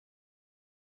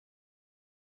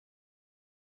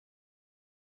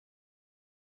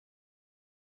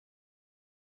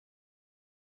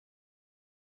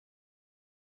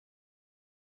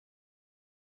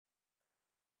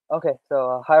Okay,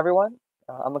 so hi everyone.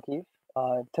 I'm Akif.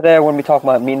 Today we're going to be talking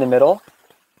about meet in the middle.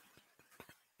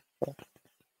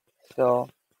 So,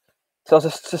 to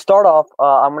start off,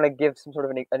 I'm going to give some sort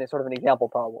of an example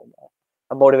problem,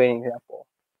 a motivating example.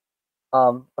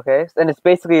 Okay, and it's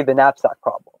basically the knapsack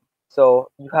problem. So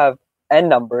you have n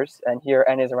numbers, and here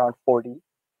n is around 40.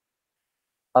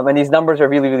 And these numbers are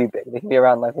really, really big. They can be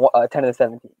around like 10 to the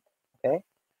 17th. Okay,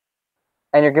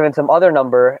 and you're given some other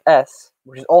number s,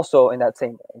 which is also in that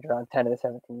same range, around 10 to the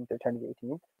 17th or 10 to the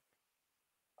 18th.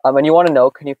 And you want to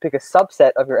know, can you pick a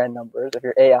subset of your n numbers, of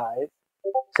your AIs,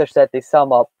 such that they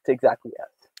sum up to exactly s?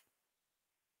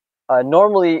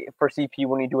 Normally for CP,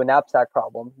 when you do a knapsack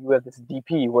problem, you have this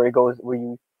DP where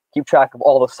you keep track of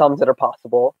all the sums that are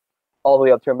possible, all the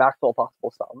way up to your maximal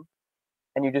possible sum,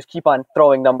 and you just keep on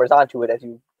throwing numbers onto it as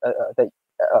you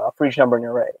for each number in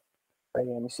your array, right?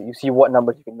 And you see what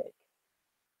numbers you can make.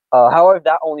 However,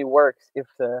 that only works if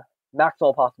the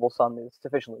maximal possible sum is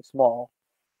sufficiently small.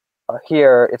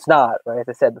 Here, it's not, right? As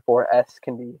I said before, S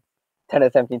can be 10 to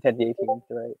the 17, 10 to the 18,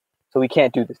 right? So we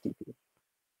can't do this DP.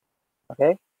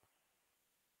 Okay?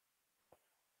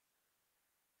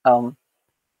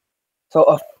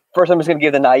 So first I'm just going to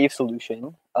give the naive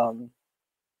solution,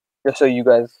 just so you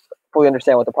guys fully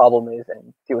understand what the problem is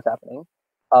and see what's happening.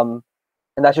 And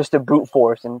that's just to brute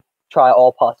force and try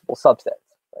all possible subsets,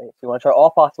 right? So you want to try all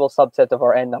possible subsets of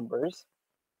our n numbers.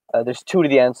 There's 2 to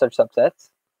the n such subsets.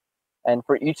 And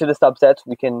for each of the subsets,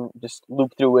 we can just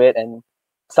loop through it and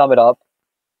sum it up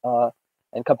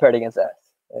and compare it against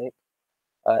S, right?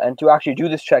 And to actually do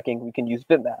this checking, we can use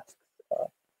bit masks.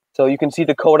 So you can see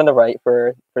the code on the right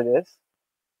for this.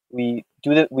 We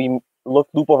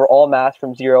loop over all masks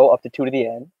from 0 up to 2 to the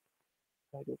n,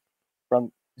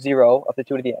 from 0 up to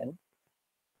 2 to the n.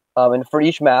 And for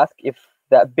each mask, if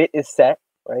that bit is set,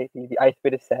 right, the ith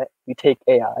bit is set, we take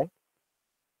AI.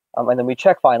 And then we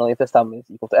check finally if the sum is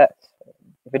equal to S.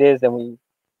 If it is, then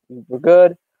we're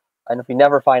good. And if we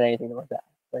never find anything like that,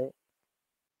 right?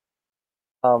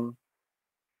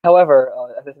 However,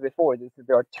 as I said before,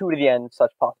 there are 2 to the n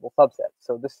such possible subsets.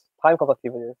 So this time complexity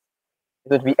for this is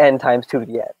going to be n times 2 to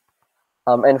the n.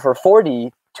 And for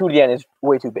 4D, 2 to the n is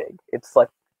way too big. It's like,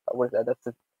 what is that? That's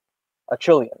a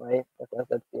trillion, right?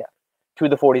 Yeah. 2 to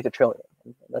the 40 is a trillion.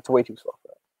 That's way too slow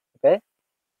for us. Okay?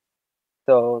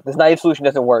 So this naive solution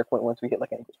doesn't work once we hit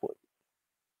like n equals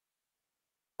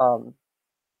 40.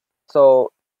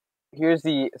 So here's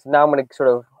so now I'm going to sort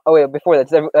of, oh wait, before that,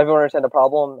 does everyone understand the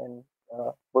problem and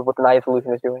what the naive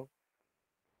solution is doing?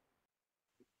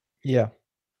 Yeah.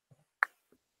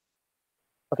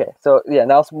 Okay, so yeah,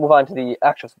 now let's move on to the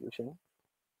actual solution.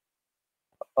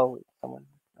 Oh, wait, someone.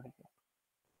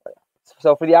 Okay.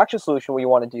 So for the actual solution, what you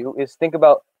want to do is think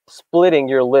about splitting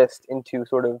your list into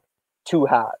sort of 2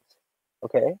 halves.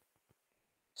 Okay,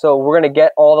 so we're going to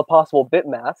get all the possible bit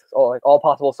masks, or like all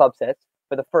possible subsets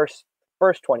for the first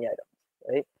 20 items,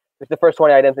 right? Just the first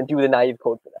 20 items and do the naive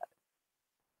code for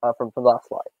that from the last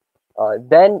slide.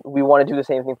 Then we want to do the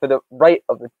same thing for the right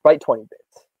 20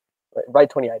 bits, right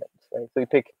 20 items, right? So we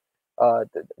pick the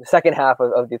second half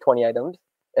of the 20 items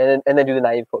and then do the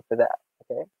naive code for that.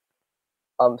 Okay.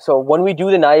 So when we do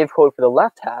the naive code for the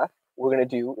left half, what we're going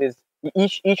to do is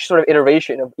each sort of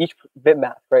iteration of each bit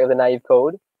mask, right, of the naive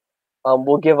code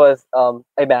will give us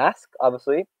a mask,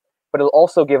 obviously, but it'll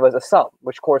also give us a sum,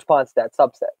 which corresponds to that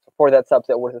subset. So for that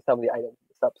subset, what is the sum of the items in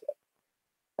the subset?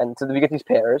 And so we get these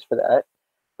pairs for that.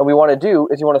 What we want to do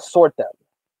is you want to sort them.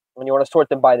 And you want to sort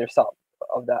them by their sum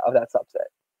of that subset.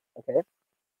 Okay.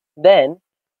 Then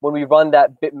when we run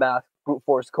that bit mask brute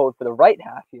force code for the right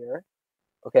half here,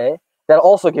 okay, that'll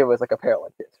also give us like a pair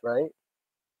like this, right?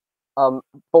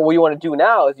 But what you want to do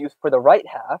now is use for the right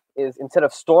half is instead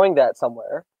of storing that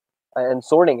somewhere and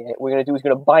sorting it, what we're going to do is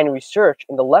going to binary search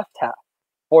in the left half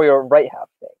for your right half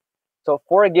thing. So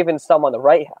for a given sum on the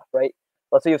right half, right?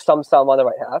 Let's say you have some sum on the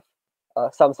right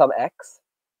half, sum x.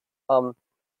 On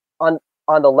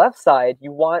the left side,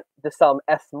 you want the sum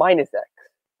s minus x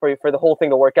for the whole thing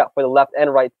to work out, for the left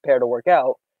and right pair to work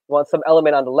out. You want some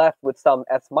element on the left with sum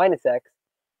s minus x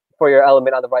for your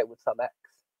element on the right with sum x.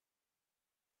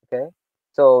 Okay,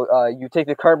 so you take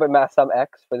the current bit mask sum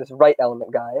x for this right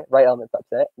element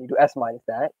subset. You do s minus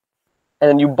that, and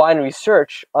then you binary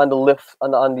search on the list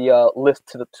on the list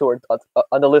to the towards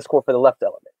on the list core for the left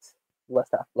elements,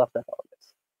 left half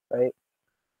elements, right?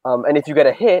 And if you get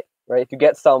a hit, right, if you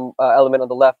get some element on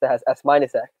the left that has s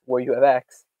minus x where you have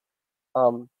x,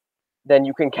 then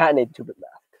you concatenate the 2 bit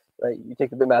masks, right? You take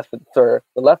the bit mask for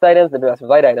the left items, the bit mask for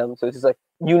the right items, so it's just like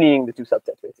unioning the 2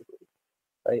 subsets basically,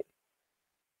 right?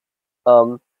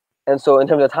 And so in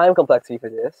terms of time complexity for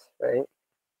this, right,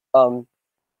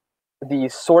 the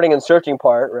sorting and searching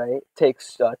part, right,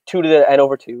 takes 2 to the n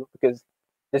over 2, because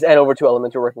there's n over 2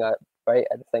 elements you're working on, right,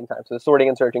 at the same time. So the sorting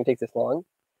and searching takes this long.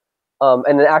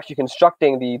 And then actually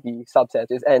constructing the subsets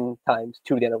is n times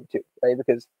 2 to the n over 2, right?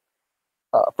 Because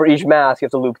for each mask, you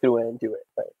have to loop through it and do it,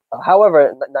 right?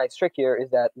 However, the nice trick here is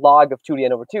that log of 2 to the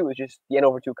n over 2 is just the n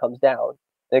over 2 comes down.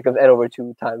 Then it becomes n over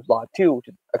 2 times log 2, which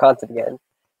is a constant again.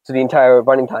 So the entire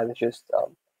running time is just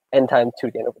n times 2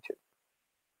 to the n over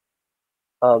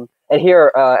 2. And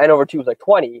here, n over 2 is like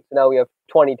 20. So now we have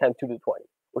 20 times 2 to the 20,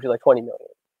 which is like 20 million,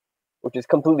 which is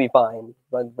completely fine,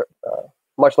 but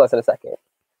much less than a second,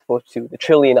 opposed to the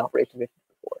trillion operations we had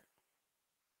before.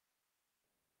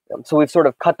 So we've sort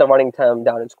of cut the running time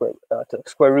down in to the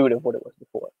square root of what it was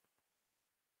before.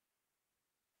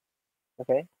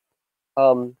 Okay.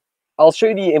 I'll show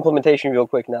you the implementation real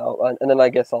quick now, and then I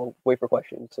guess I'll wait for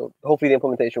questions. So hopefully the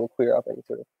implementation will clear up any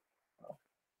sort of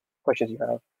questions you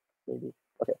have, maybe.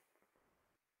 Okay.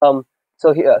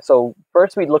 So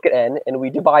first we look at n and we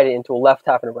divide it into a left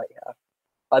half and a right half.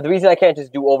 The reason I can't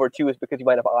just do over 2 is because you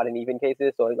might have odd and even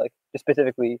cases. So I like just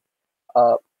specifically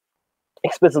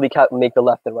explicitly make the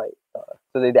left and right,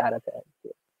 so they add up to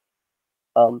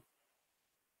n.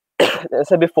 As I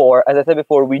said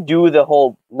before, we do the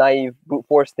whole naive brute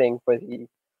force thing for the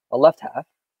left half.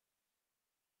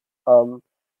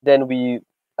 Then we,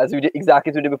 as we did exactly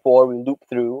as we did before, we loop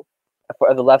through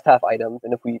for the left half items,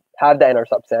 and if we have that in our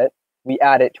subset, we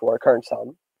add it to our current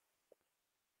sum.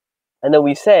 And then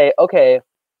we say, okay,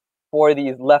 for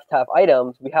these left half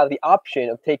items, we have the option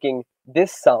of taking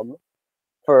this sum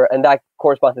and that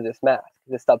corresponds to this mask,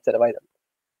 this subset of items.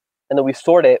 And then we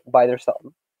sort it by their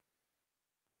sum.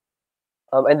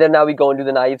 And then now we go and do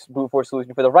the naive brute force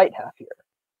solution for the right half here.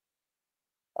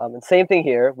 And same thing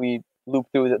here, we loop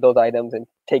through those items and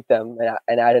take them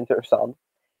and add into our sum.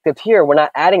 Except here, we're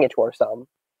not adding it to our sum,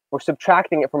 we're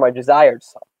subtracting it from our desired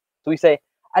sum. So we say,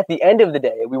 at the end of the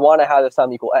day, we want to have the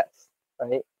sum equal s,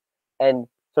 right? And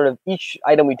sort of each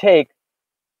item we take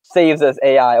saves us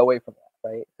AI away from that,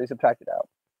 right? So we subtract it out.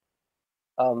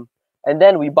 And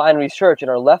then we binary search in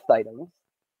our left items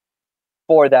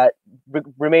for that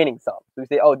remaining sum. So we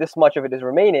say, oh, this much of it is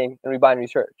remaining, and we binary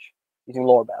search using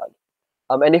lower bound.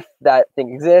 And if that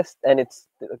thing exists, and if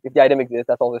the item exists,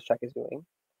 that's all this check is doing.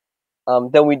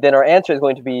 Then our answer is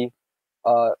going to be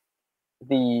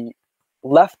the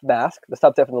left mask, the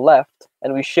subset from the left,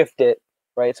 and we shift it,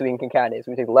 right? So we can concatenate.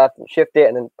 So we take the left and shift it,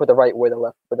 and then put the right where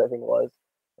that thing was,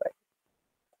 right?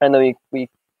 And then we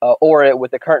OR it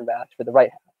with the current mask for the right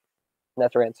half, and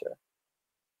that's our answer.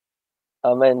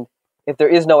 And if there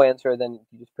is no answer, then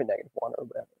you just print -1 or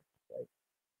whatever, right?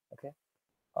 Okay.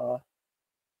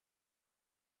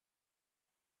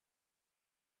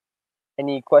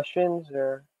 Any questions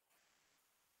or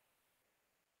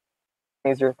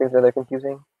things that are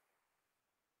confusing?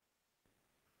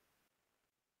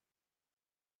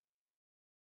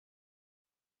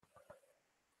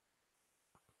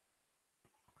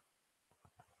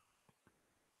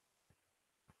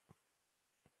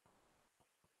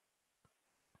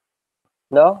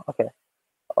 No? Okay.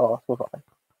 Let's move on.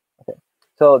 Okay.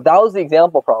 So that was the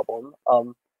example problem.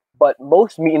 But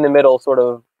most meet in the middle sort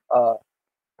of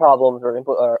problems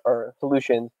or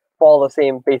solutions follow the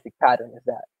same basic pattern as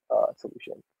that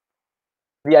solution.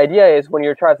 The idea is when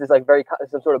you're trying this like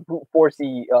some sort of brute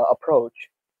forcey approach,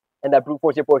 and that brute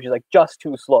forcey approach is like just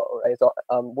too slow, right? So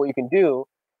what you can do,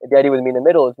 the idea with meet in the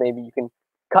middle is maybe you can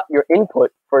cut your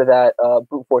input for that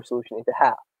brute force solution into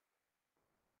half.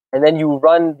 And then you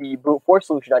run the brute force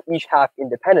solution on each half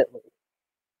independently.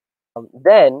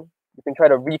 Then you can try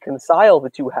to reconcile the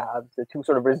two halves, the two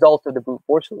sort of results of the brute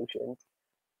force solutions.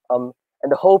 And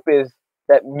the hope is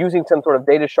that using some sort of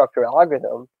data structure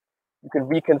algorithm, you can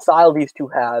reconcile these two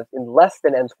halves in less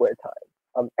than n squared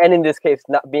time. N in this case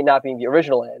not being the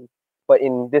original n, but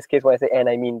in this case when I say n,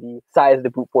 I mean the size of the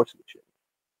brute force solution,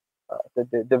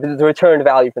 the returned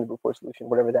value from the brute force solution,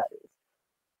 whatever that is.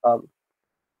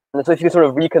 And so if you can sort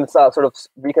of reconcile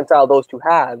those two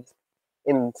halves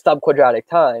in subquadratic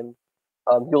time,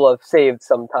 you'll have saved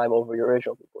some time over your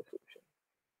original brute force solution.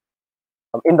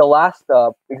 In the last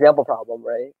example problem,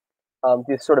 right,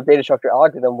 this sort of data structure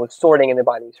algorithm was sorting and then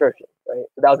binary searching, right?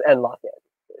 So that was n log n,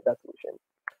 that solution.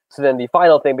 So then the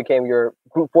final thing became your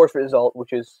brute force result,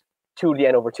 which is 2 to the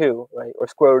n over 2, right, or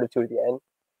square root of 2 to the n,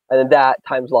 and then that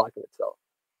times log of itself.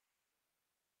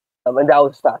 And that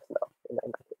was fast enough in that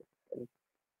case.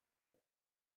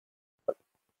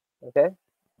 Okay.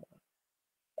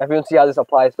 Everyone see how this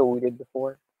applies to what we did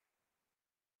before?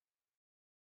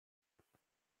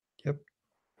 Yep.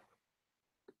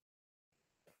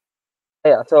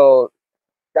 Yeah, so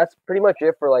that's pretty much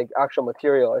it for like actual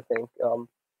material, I think.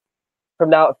 from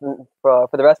now for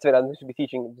the rest of it, I'm just gonna be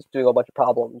just doing a bunch of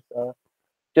problems,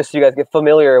 just so you guys get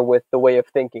familiar with the way of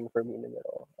thinking for mean and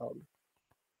middle.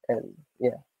 And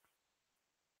yeah,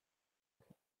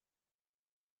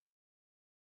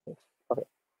 okay,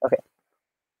 okay.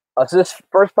 So this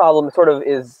first problem sort of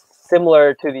is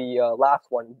similar to the last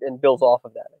one and builds off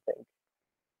of that, I think.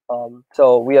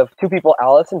 So we have two people,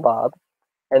 Alice and Bob,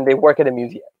 and they work at a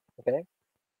museum. Okay,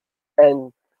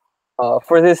 and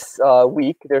for this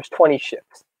week, there's 20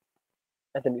 shifts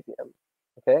at the museum.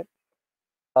 Okay,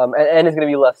 and n is going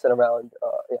to be less than around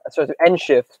yeah, so it's n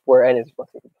shifts where n is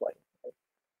less than 20. Okay?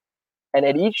 And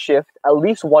at each shift, at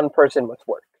least one person must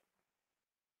work.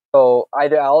 So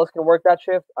either Alice can work that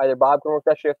shift, either Bob can work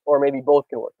that shift, or maybe both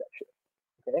can work that shift.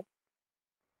 Okay.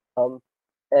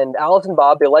 And Alice and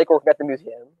Bob, they like working at the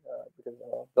museum because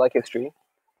they like history.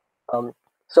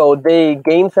 So they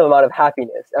gain some amount of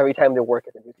happiness every time they work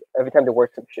at the museum, every time they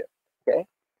work some shift. Okay.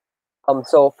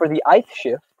 So for the ith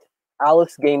shift,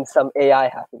 Alice gains some AI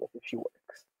happiness if she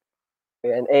works.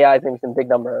 Okay? And AI is maybe some big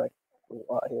number like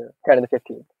here, 10 to the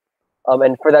 15.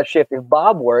 And for that shift, if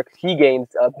Bob works, he gains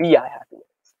BI happiness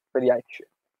for the ith shift.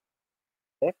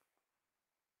 Okay.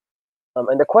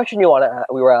 And the question we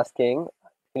were asking,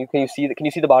 can you see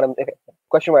the bottom? Okay. The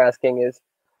question we're asking is,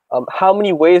 how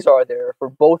many ways are there for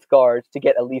both guards to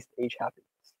get at least H happiness?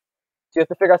 So you have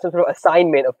to figure out some sort of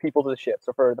assignment of people to the shift.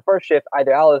 So for the first shift,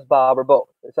 either Alice, Bob, or both.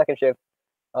 For the second shift,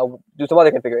 do some other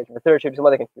configuration. For the third shift, do some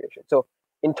other configuration. So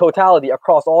in totality,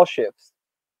 across all shifts,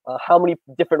 how many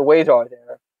different ways are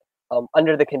there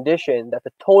under the condition that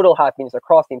the total happiness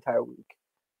across the entire week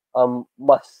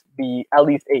must be at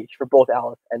least H for both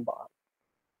Alice and Bob?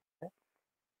 Okay.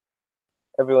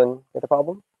 Everyone get the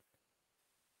problem?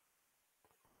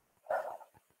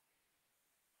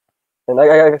 And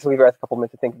I guess we'll leave you guys a couple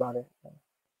minutes to think about it.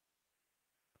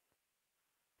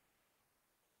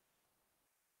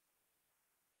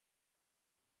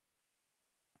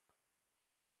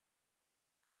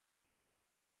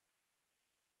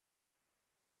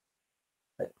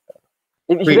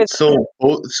 If you Wait, guys,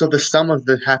 so the sum of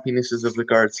the happinesses of the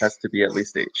guards has to be at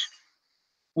least H.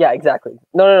 yeah, exactly.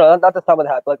 No, not the sum of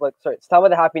the happiness. Sorry, sum of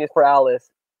the happiness for Alice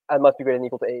must be greater than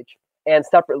equal to H, and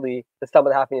separately, the sum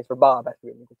of the happiness for Bob has to be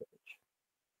greater than equal to H.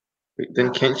 Wait,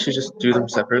 then can't you just do them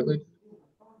separately?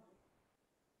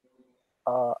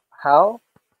 How?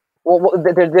 Well,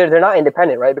 they're not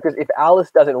independent, right? Because if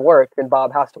Alice doesn't work, then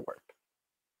Bob has to work,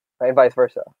 right? And vice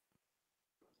versa.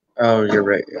 Oh, you're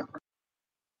right. Yeah.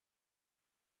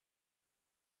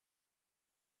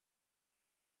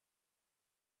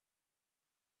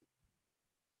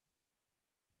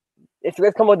 If you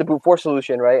guys come up with the brute force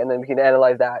solution, right, and then we can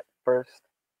analyze that first.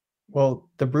 Well,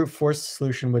 the brute force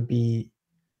solution would be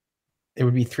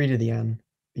 3 to the n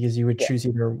because you would choose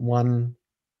either one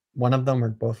of them or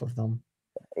both of them.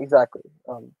 Exactly.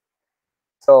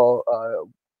 So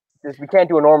we can't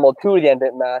do a normal 2 to the n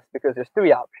bit math because there's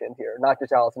 3 options here, not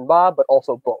just Alice and Bob, but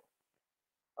also both.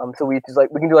 So we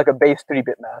can do like a base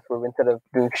 3-bit math where instead of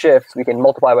doing shifts, we can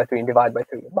multiply by 3 and divide by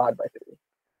 3 and mod by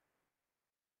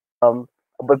 3.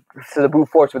 But so the brute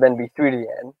force would then be 3 to the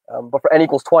n. But for n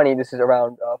equals 20, this is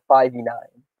around 5e9.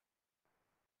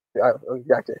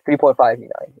 Exactly, 3.5e9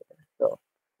 here. So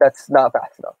that's not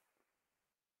fast enough.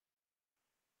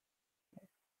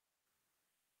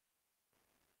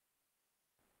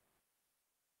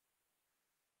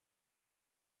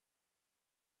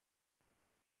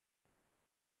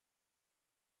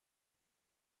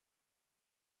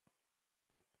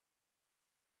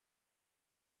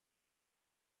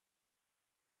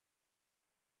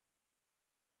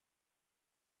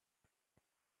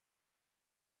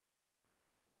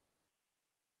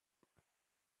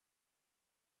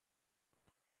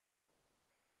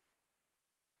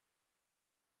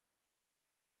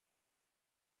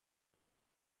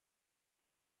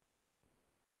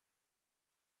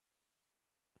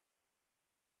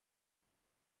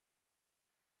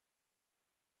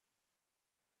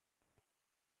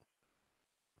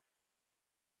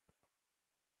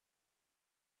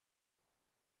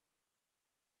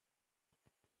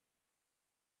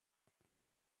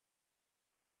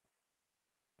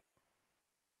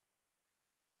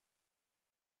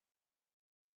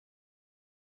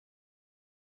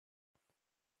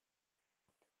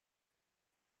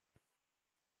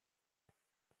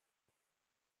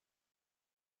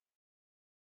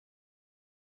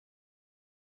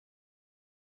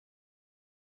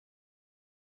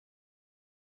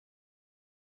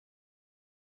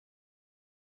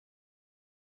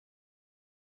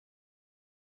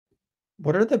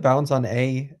 What are the bounds on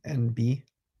A and B?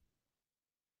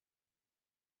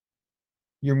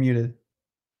 You're muted.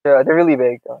 They're really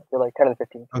big. They're like 10 and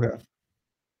 15. Okay.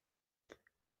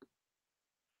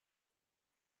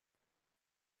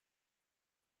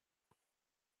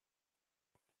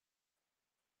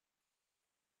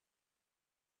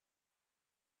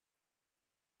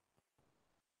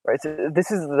 right? So this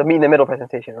is the meet in the middle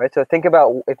presentation, right? So think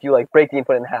about if you like break the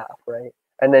input in half, right,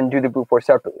 and then do the brute force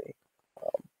separately.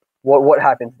 What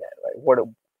happens then, right?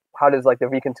 How does like the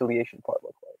reconciliation part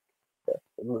look like?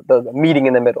 The meeting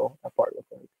in the middle, that part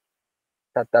looks like.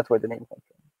 That's where the name comes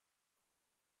from.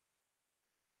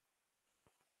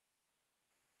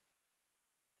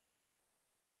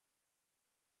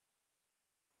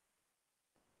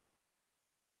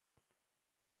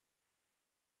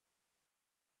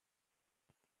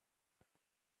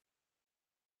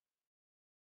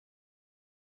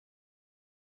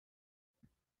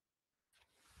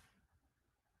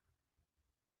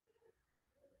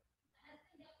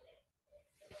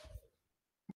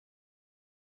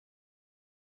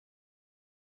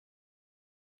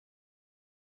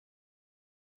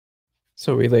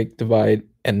 So we like divide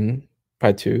n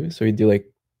by 2. So we do like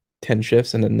 10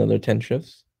 shifts and then another 10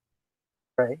 shifts.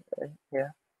 Right. Yeah.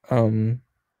 We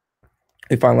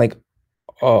find like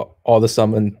all the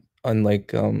sum and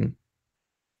like either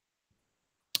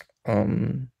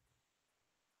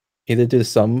do the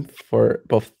sum for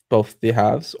both the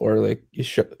halves, or like you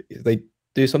should like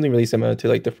do something really similar to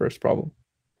like the first problem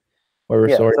where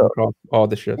we're sorting across all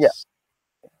the shifts.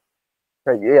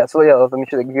 Right. Yeah. So yeah, let me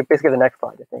show you basically the next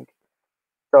slide, I think.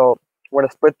 So we're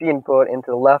gonna split the input into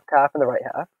the left half and the right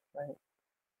half, right?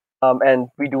 And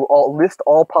we do list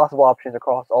all possible options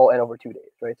across all n over 2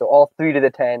 days, right? So all 3 to the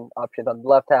 10 options on the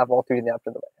left half, all 3 to the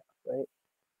options on the right half, right?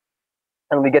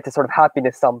 And we get to sort of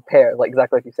happiness sum pair, like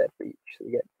exactly like you said for each. So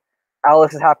we get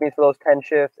Alice's happiness for those 10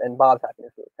 shifts and Bob's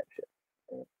happiness for those 10 shifts.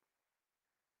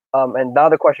 Right? And now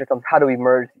the question comes, how do we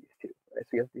merge these two? Right? So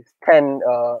we have these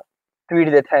 3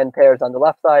 to the 10 pairs on the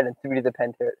left side and 3 to the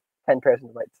 10 pairs on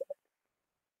the right side.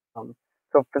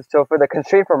 So for the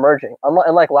constraint for merging,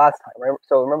 unlike last time, right?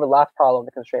 So remember last problem,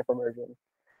 the constraint for merging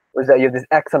was that you have this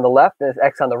x on the left and this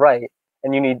x on the right,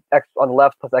 and you need x on the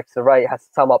left plus x to the right has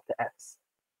to sum up to s,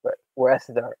 right? Where s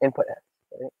is our input s,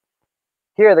 right?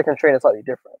 Here the constraint is slightly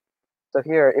different. So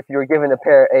here, if you're given a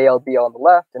pair AL-BL on the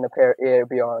left and a pair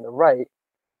AL-BR on the right,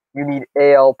 you need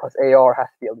AL plus AR has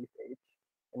to be at least H,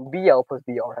 and BL plus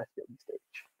BR has to be at least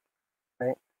H,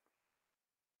 right?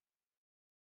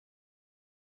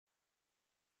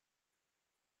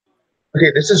 Okay,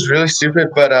 this is really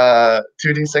stupid, but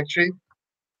 2D sec tree?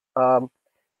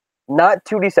 Not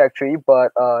 2D sec tree,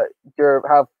 but you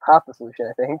have half the solution,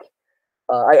 I think.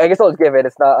 I guess I'll just give it.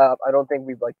 It's not. I don't think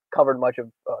we've like covered much of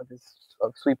this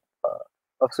sweep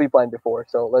line before.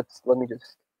 So let me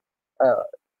just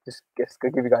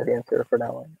give you guys the answer for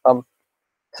now on.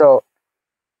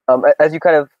 As you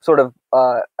kind of sort of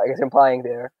I guess implying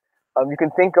there, you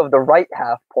can think of the right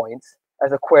half points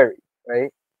as a query,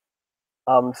 right?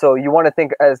 So you want to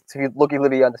think as if you look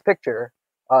literally on this picture,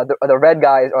 the red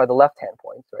guys are the left-hand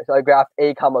points, right? So I graphed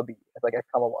A comma B as like X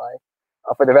comma Y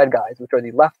for the red guys, which are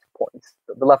the left points,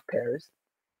 the left pairs.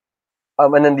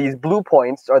 And then these blue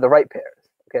points are the right pairs,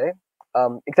 okay?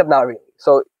 Except not really.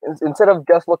 So instead of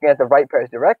just looking at the right pairs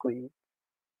directly,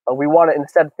 we want to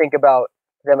instead think about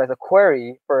them as a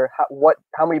query for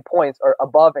how many points are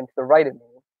above and to the right of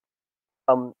me,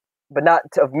 but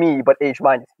not of me, but H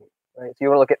minus me. Right? So you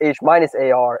want to look at H minus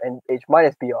AR and H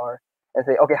minus BR and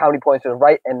say, okay, how many points to the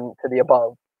right and to the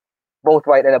above, both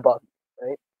right and above,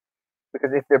 right?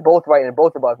 Because if they're both right and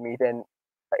both above me, then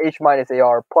H minus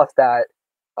AR plus that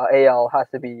AL has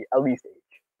to be at least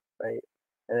H, right?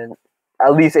 And then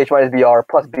at least H minus BR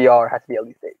plus BR has to be at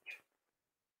least H.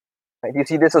 Right? You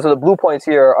see this? So the blue points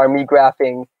here are me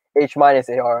graphing H minus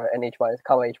AR and H minus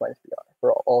comma H minus BR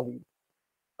for all the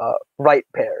right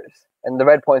pairs, and the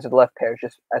red points are the left pairs,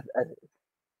 just as it is.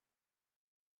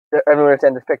 Does everyone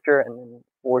understand this picture and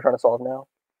what we're trying to solve now?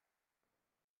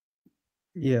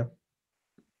 Yeah.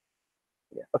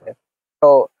 Yeah. Okay.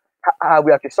 So how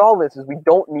we actually solve this is we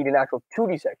don't need an actual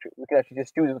 2D sec tree. We can actually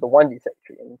just do this with a 1D sec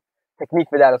tree, and the technique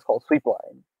for that is called sweep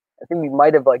line. I think we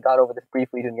might have like got over this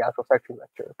briefly during the actual sec tree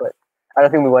lecture, but I don't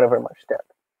think we went over much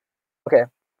depth. Okay.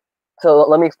 So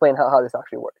let me explain how this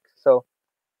actually works. So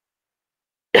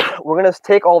we're going to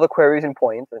take all the queries and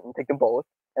points and take them both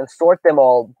and sort them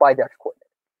all by the x coordinate.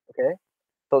 Okay,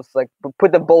 so it's like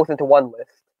put them both into one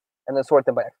list and then sort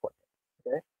them by x coordinate.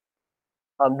 Okay,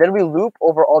 then we loop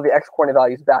over all the x coordinate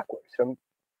values backwards from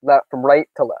right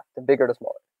to left, from bigger to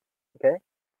smaller. Okay,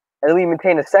 and then we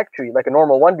maintain a sec tree like a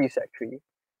normal 1D sec tree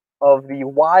of the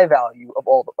y value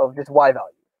of just y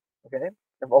value. Okay,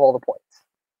 of all the points.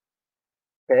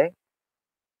 Okay,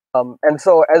 and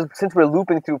so since we're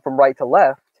looping through from right to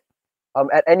left,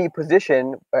 at any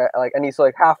position, like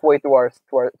halfway through our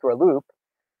loop,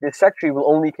 this sec tree will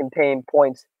only contain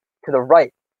points to the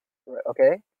right,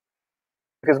 okay?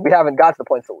 Because we haven't got to the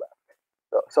points to the left.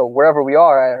 So wherever we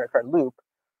are at our current loop,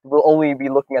 we'll only be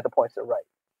looking at the points to the right.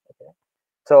 Okay.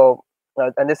 So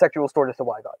and this sector will store just the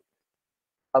y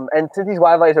value. And since these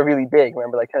y values are really big,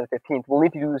 remember like 10 to 15th, we'll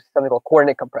need to do something called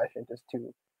coordinate compression just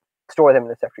to store them in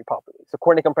the sector properly. So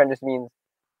coordinate compression just means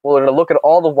we're going to look at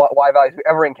all the y values we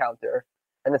ever encounter,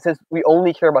 and then since we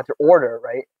only care about their order,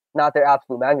 right, not their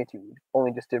absolute magnitude,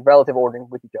 only just their relative ordering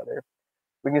with each other,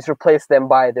 we can just replace them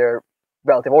by their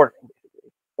relative ordering,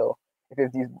 basically. So if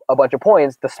you have a bunch of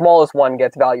points, the smallest one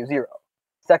gets value 0,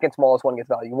 second smallest one gets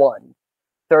value 1,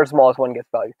 third smallest one gets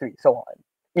value 3, so on.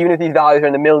 Even if these values are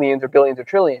in the millions or billions or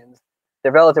trillions,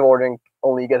 their relative ordering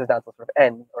only gets us down to sort of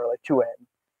n or like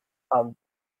 2n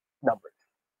numbers.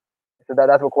 So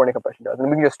that's what coordinate compression does, and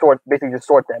we can just basically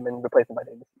sort them and replace them by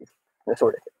the indices in a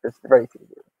sorted case. It's very easy to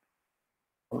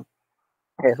do.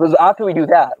 Okay, so after we do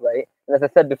that, right, and as I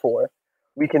said before,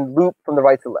 we can loop from the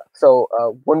right to left. So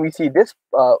when you see this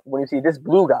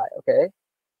blue guy, okay,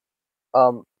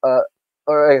 or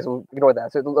okay, so ignore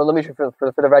that. So let me show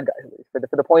for the red guys at least,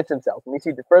 for the points themselves. When we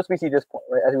see first we see this point,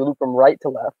 right? As we loop from right to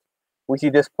left, we see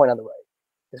this point on the right,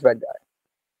 this red guy.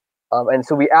 And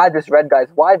so we add this red guy's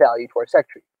y value to our sec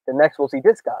tree. Then next we'll see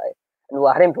this guy, and we'll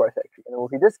add him to our sec tree. And then we'll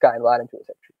see this guy, and we'll add him to a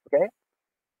sec tree. Okay.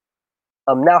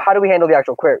 Now, how do we handle the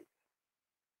actual query?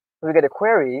 So we get a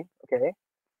query. Okay.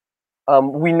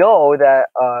 We know that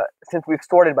since we've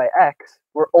sorted by x,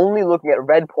 we're only looking at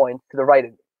red points to the right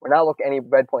of me. We're not looking at any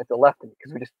red points to the left of me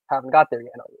because we just haven't got there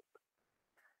yet. And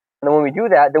then when we do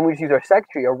that, then we just use our sec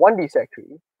tree, our 1D sec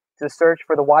tree, to search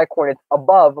for the y coordinates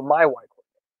above my y coordinate.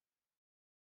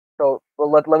 So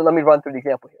let me run through the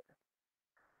example here.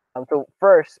 So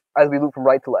first, as we loop from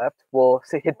right to left, we'll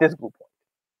hit this blue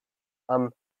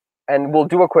point. And we'll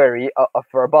do a query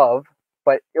for above,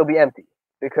 but it'll be empty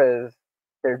because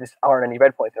there just aren't any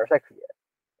red points in our sec tree yet.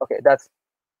 Okay,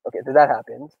 so that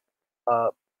happens.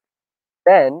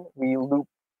 Then we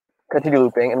continue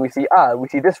looping, and we see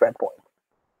this red point,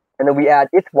 and then we add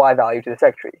its y value to the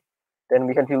sec tree. Then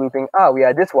we continue looping. We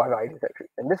add this y value to the sec tree,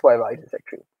 and this y value to the sec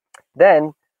tree.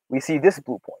 Then we see this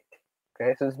blue point.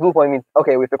 Okay, so this blue point means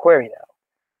okay, we have to query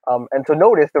now. And so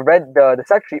notice the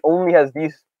sec tree only has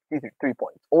these 3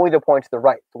 points, only the points to the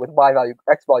right, so with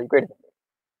x value greater than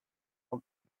me.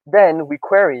 Then we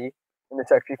query in the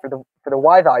sec tree for the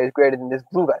y value is greater than this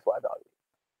blue guy's y value,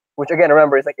 which again,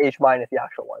 remember, is like h minus the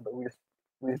actual one, but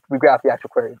we graph the actual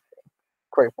query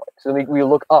point. So we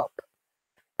look up,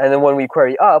 and then when we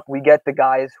query up, we get the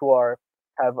guys who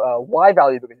have y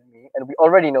value bigger than me, and we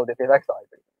already know that they have x value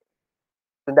bigger than me.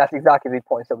 So that's exactly the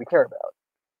points that we care about.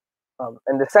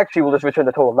 And the sec tree will just return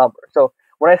the total number. So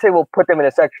when I say we'll put them in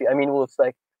a sec tree, I mean we'll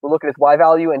look at its y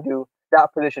value and do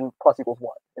that position plus equals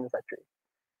 1 in the sec tree.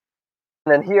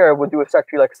 And then here we'll do a sec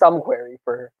tree like sum query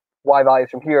for y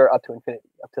values from here up to infinity,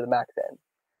 up to the max n.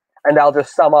 And I'll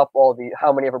just sum up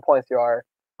how many ever points there are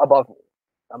above me.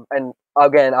 And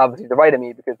again, obviously the right of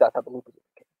me because that's how the loop is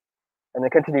working. And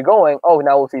then continue going,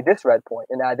 now we'll see this red point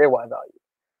and add their y value.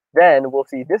 Then we'll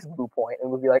see this blue point and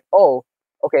we'll be like,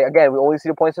 okay, again, we only see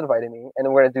the points to the right of me, and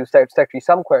then we're going to do sec tree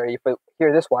sum query for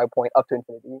here this y point up to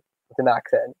infinity with the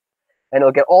max n. And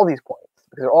it'll get all these points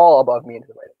because they're all above me and to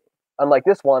the right of me. Unlike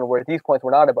this one where these points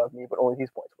were not above me, but only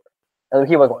these points were. And then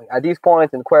keep on going. Add these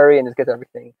points and query and just get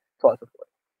everything, so on and so forth.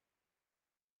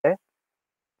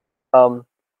 Okay.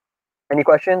 Any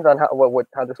questions on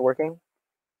how this is working?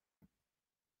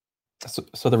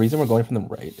 So the reason we're going from the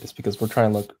right is because we're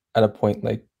trying to look at a point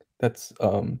like that's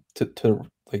to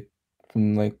like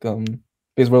from like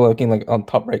because we're looking like on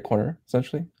top right corner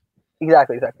essentially.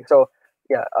 Exactly. So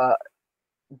yeah,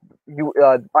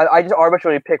 I just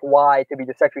arbitrarily pick y to be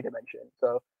the sec tree dimension.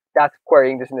 So that's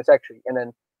querying just in the sec tree, and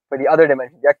then for the other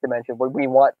dimension, the x dimension, we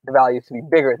want the values to be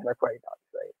bigger than our query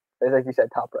values, right? So like you said,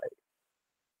 top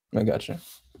right. I gotcha.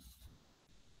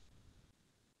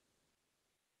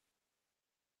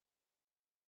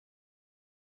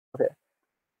 Okay.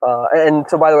 And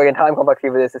so, by the way, in time complexity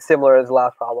for this is similar as the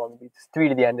last problem. It's 3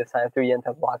 to the n this time, 3 to the n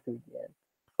times log 3 to the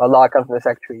n. Log comes from the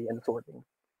sec tree and the sorting.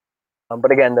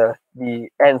 But again, the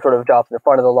n sort of drops in the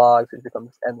front of the log, so it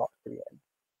becomes n log 3 to the n.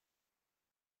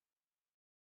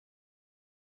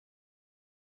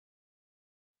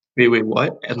 Wait,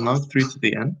 what? N log 3 to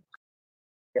the n?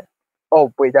 Yeah.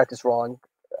 Oh, wait, that's just wrong.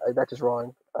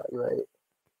 You're right.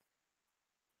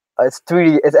 It's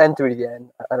n 3 to the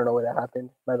n. I don't know where that happened.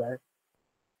 My bad.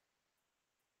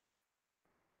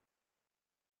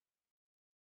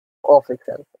 I'll fix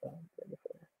that.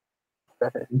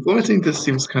 Implementing this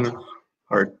seems kind of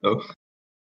hard, though.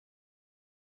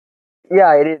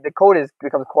 Yeah, the code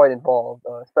becomes quite involved,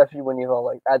 especially when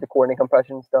you add the coordinate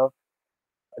compression stuff.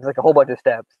 It's like a whole bunch of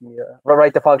steps. You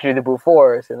write the function to the brute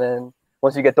force, and then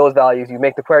Once you get those values, you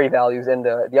make the query values and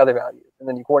the other values, and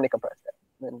then you coordinate compress that.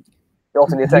 And then you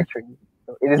also need a sec tree.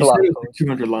 So it is a lot of code.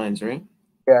 200 lines, right?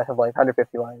 Yeah, I have like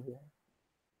 150 lines. Yeah.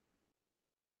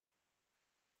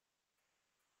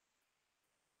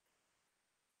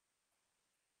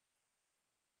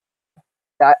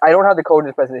 I don't have the code in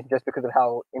this presentation just because of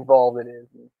how involved it is.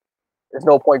 There's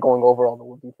no point going over all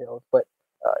the details, but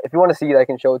if you want to see it, I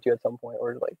can show it to you at some point,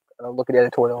 or like look at the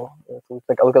editorial. So it's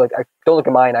like don't look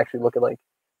at mine. Actually, look at like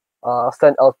I'll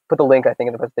put the link I think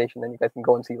in the presentation, then you guys can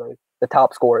go and see like the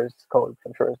top scores code.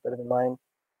 I'm sure it's better than mine.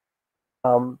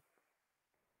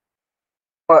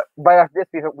 But right after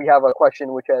this, we have a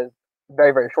question which has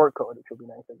very, very short code, which will be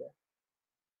nice, I guess.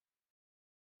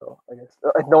 So I guess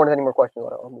if no one has any more questions,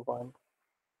 I'll move on.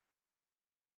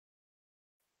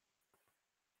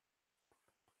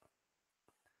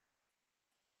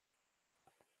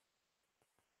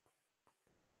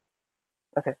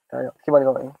 Okay, keep on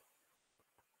going.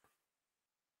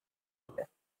 Okay.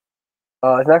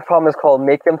 The next problem is called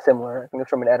make them similar. I think it's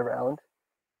from an ed round.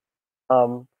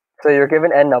 So you're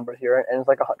given n numbers here, and n is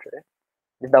like 100.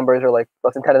 These numbers are like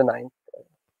less than 10 to the 9th.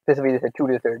 Specifically, they say 2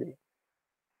 to the 30.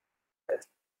 It's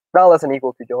not less than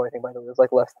equal to Joe, I think, by the way. It's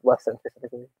like less than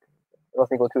specifically. Less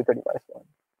than equal to 30 minus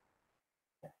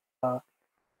 1.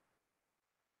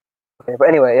 Okay, but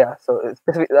anyway, yeah. So it's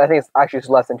specifically, I think it's actually just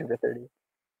less than 2 to 30.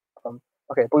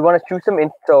 Okay, but we want to choose some.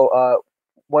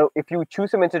 If you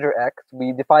choose some integer x,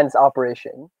 we define this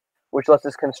operation, which lets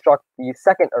us construct the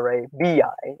second array bi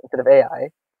instead of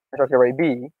ai, construct array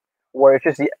b, where it's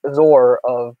just the XOR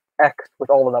of x with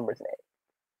all the numbers in a.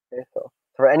 Okay, so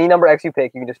for any number x you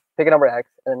pick, you can just pick a number x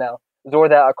and then now XOR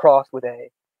that across with a,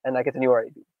 and that gets a new array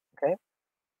b. Okay.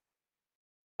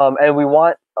 And we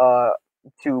want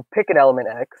to pick an element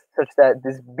x such that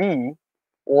this b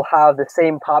will have the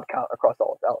same pop count across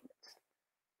all its elements.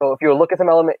 So if you look at some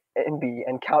element in B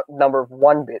and count the number of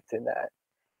 1 bits in that,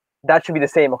 that should be the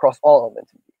same across all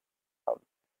elements in B.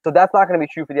 So that's not going to be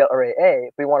true for the array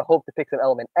A. We want to hope to pick some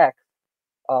element X,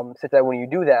 such that when you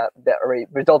do that, that array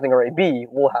resulting array B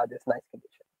will have this nice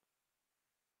condition.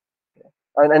 Okay.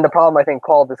 And the problem I think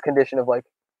called this condition of like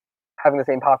having the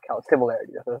same pop count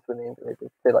similarity. That's the name. They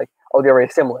say like, oh, the array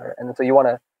is similar, and so you want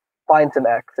to find some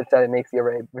X such that it makes the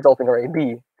array resulting array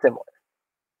B similar.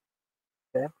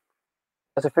 Okay.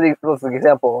 So for the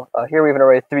example, here we have an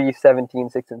array 3, 17,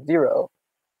 6, and 0.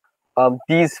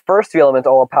 These first 3 elements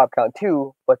all have pop count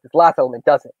 2, but this last element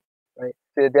doesn't, right?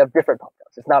 So they have different pop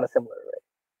counts. It's not a similar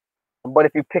array. But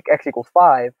if you pick x equals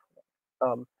 5,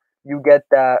 you get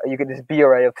this B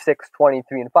array of 6, 20,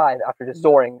 3, and 5 after just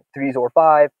XORing 3 XOR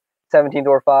 5, 17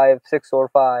 XOR 5, 6 XOR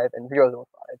 5, and 0 XOR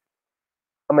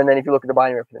 5. And then if you look at the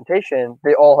binary representation,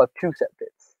 they all have 2 set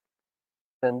bits.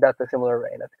 And that's a similar array,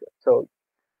 and that's good.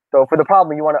 So for the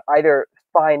problem, you want to either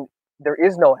find there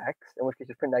is no x, in which case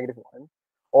just print -1,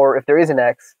 or if there is an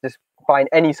x, just find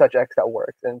any such x that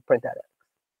works and print that x.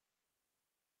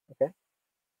 Okay.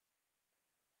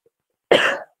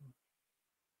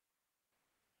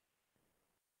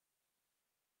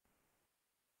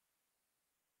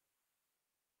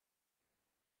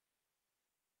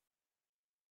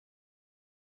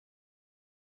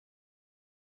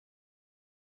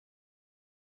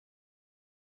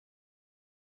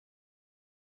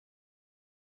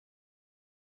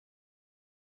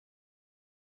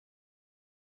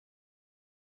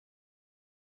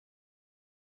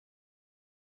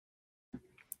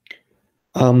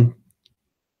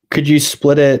 Could you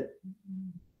split it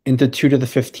into 2 to the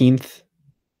 15th?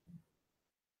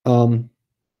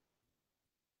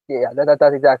 Yeah,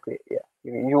 that's exactly it. Yeah,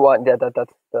 you want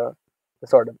that's the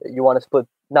sort of it. You want to split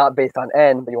not based on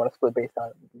n, but you want to split based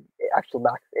on the actual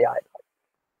max AI.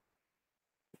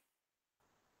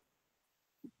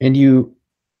 And you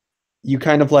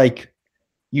kind of like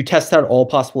you test out all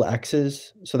possible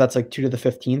x's, so that's like 2 to the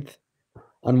 15th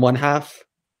on one half,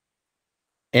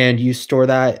 and you store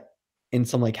that in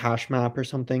some like hash map or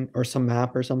something, or some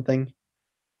map or something.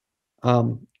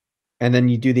 And then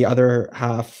you do the other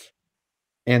half,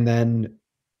 and then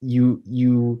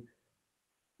you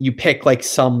pick like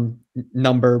some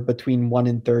number between 1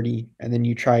 and 30, and then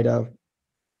you try to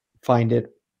find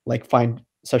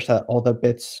such that all the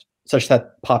bits, such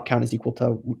that pop count is equal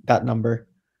to that number.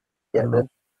 Yeah,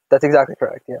 that's exactly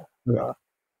correct. Yeah. Okay.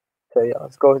 So yeah,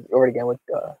 let's go over it again what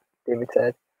David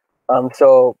said.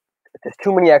 So if there's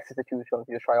too many x's to choose from,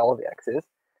 you just try all of the x's.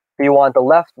 So you want the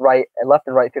left, right, and left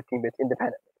and right 15 bits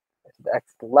independently. So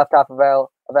the left half of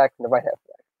x and the right half of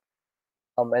x.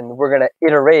 And we're gonna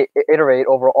iterate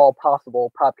over all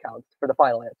possible pop counts for the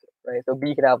final answer, right? So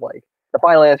B can have like the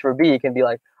final answer for B can be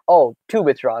like, oh, 2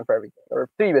 bits drawn for everything, or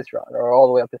 3 bits drawn, or all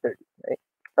the way up to 30, right?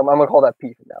 I'm going to call that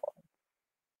P from now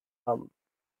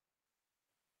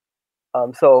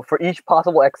on. So for each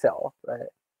possible XL, right?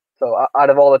 So out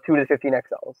of all the 2 to the 15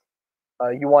 XLs,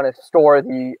 you want to store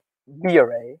the B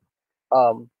array,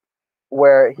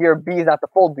 where here B is not the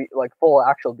full B, like full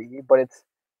actual B, but it's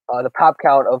the pop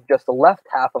count of just the left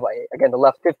half of A. Again, the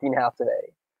left 15 halves of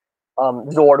A,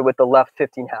 XORed with the left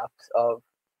 15 halves of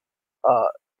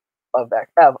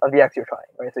the X you're trying,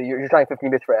 right? So you're trying 15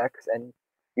 bits for X, and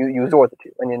you XOR the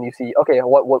two, and then you see, okay,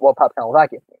 what pop count will that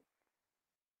give me?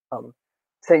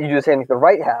 Say you do the same thing for the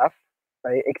right half,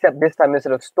 right? Except this time,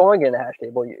 instead of storing it in a hash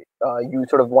table, you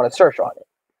sort of want to search on it.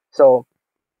 So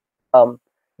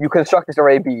you construct this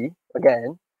array B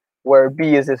again, where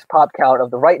B is this pop count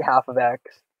of the right half of X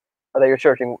that you're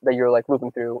searching, that you're like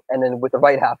looping through, and then with the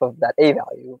right half of that A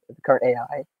value, the current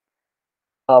AI.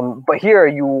 But here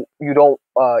you don't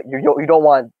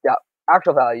want that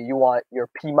actual value. You want your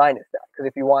P minus that, because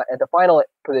if you want at the final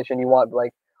position, you want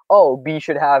like, oh, B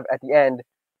should have at the end,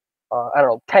 I don't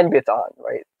know, 10 bits on,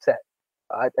 right, set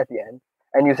at the end,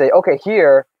 and you say, okay,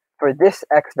 here for this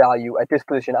X value at this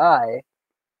position I,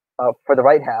 for the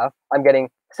right half, I'm getting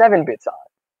 7 bits on.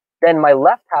 Then my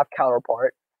left half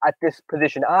counterpart at this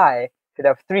position I should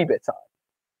have 3 bits on.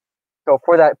 So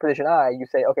for that position I, you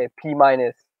say, okay, P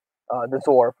minus the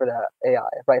XOR for that AI,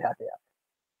 right half AI,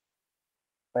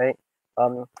 right?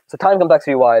 So time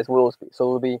complexity wise, what will this be? So it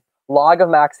will be log of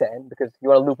max n, because you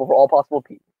want to loop over all possible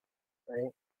P,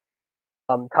 right?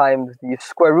 Times the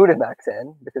square root of max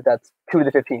n, because that's 2 to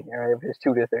the 15 here, right? Which is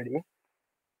 2 to the 30.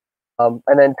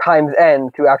 And then times n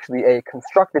to actually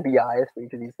construct the BIs for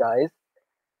each of these guys.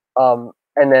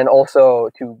 And then also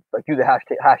to like do the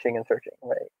hashing and searching,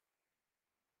 right?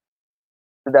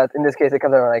 So that's, in this case, it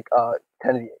comes out like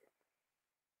 10 to the 8.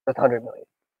 That's 100 million.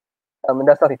 And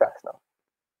that's nothing fast enough.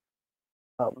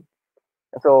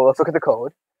 And so let's look at the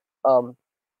code.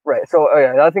 Right. So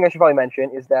another thing I should probably mention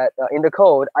is that in the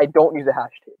code, I don't use a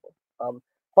hash table.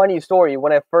 Funny story,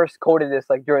 when I first coded this,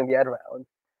 like during the ed round,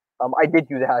 I did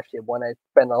use a hash table, and I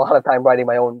spent a lot of time writing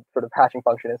my own sort of hashing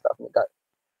function and stuff, and it got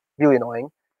really annoying.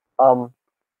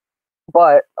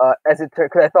 But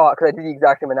because I did the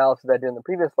exact same analysis I did in the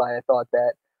previous slide, I thought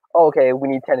that, oh, okay, we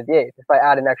need 10 to the 8th. If I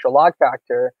add an extra log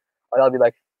factor, that'll be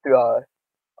like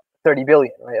 30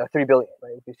 billion, right? 3 billion,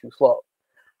 right? Which is too slow.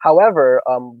 However,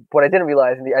 what I didn't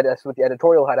realize what the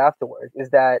editorial had afterwards is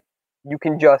that you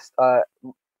can just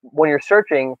when you're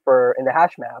searching for in the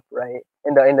hash map, right?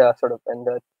 In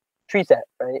the tree set,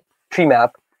 right? Tree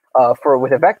map for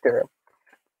with a vector,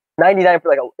 99 for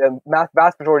like a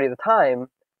vast majority of the time,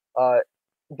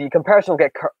 the comparison will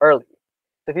get early.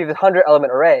 So if you have this 100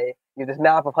 element array, you have this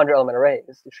map of 100 element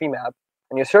arrays, the tree map,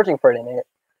 and you're searching for it in it.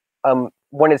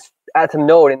 When it's at some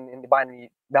node in the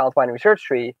balanced binary search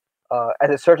tree, as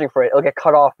it's searching for it, it'll get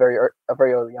cut off very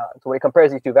early on. So when it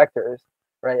compares these two vectors,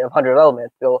 right, of 100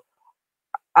 elements,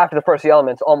 after the first few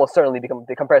elements, almost certainly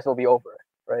the comparison will be over,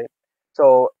 right?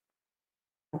 So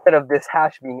instead of this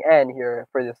hash being n here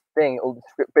for this thing, it will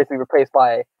basically replaced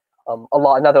by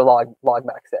another log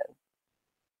max n,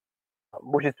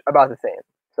 which is about the same.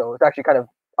 So it's actually kind of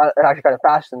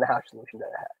faster than the hash solution that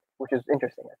I had, which is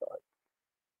interesting, I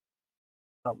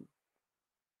thought.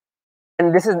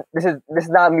 And this is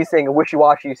not me saying a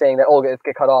wishy-washy saying that it's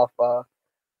get cut off.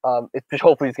 It's just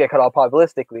hopefully it's get cut off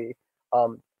probabilistically.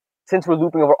 Since we're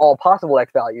looping over all possible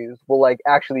x values, we'll like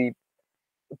actually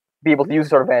be able to use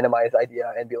sort of randomized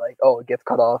idea and be like, oh, it gets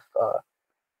cut off.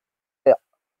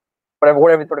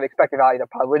 Whatever sort of expected value that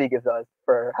probability gives us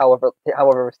for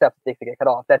however steps it takes to get cut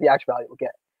off, that the actual value will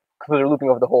get, because we're looping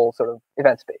over the whole sort of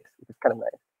event space, which is kind of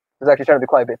nice. It's actually trying to be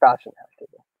quite a bit faster than the hash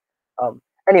table.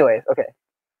 Anyways, okay,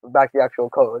 back to the actual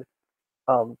code.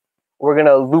 We're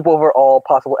gonna loop over all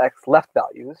possible x left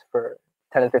values for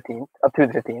 10 and 15 up to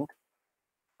the 15th,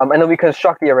 and then we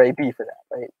construct the array B for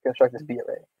that, right? Construct this B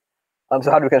array.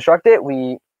 So how do we construct it?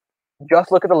 We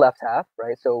just look at the left half,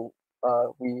 right? So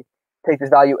we take this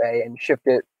value A and shift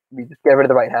it. We just get rid of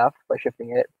the right half by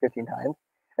shifting it 15 times,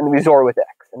 and then we XOR with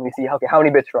X, and we see how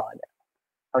many bits are on there,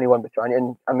 how many 1 bits are on,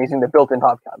 and I'm using the built-in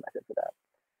pop count method for that.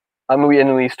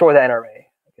 And we store that in our array.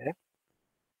 Okay.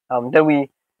 Then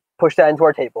we push that into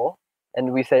our table,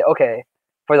 and we say, okay,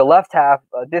 for the left half,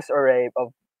 this array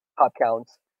of pop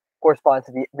counts corresponds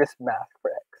to this mask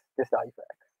for X, this value for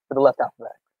X, for the left half of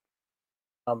X.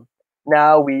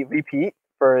 Now we repeat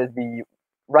for the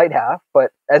right half,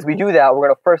 but as we do that, we're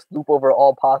going to first loop over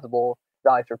all possible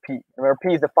values for P. Remember,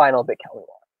 P is the final bit count we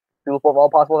want. We loop over all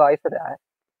possible values for that.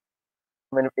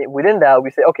 And then within that,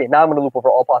 we say, okay, now I'm going to loop over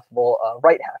all possible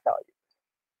right half values.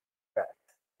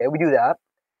 Okay, we do that.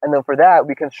 And then for that,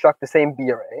 we construct the same B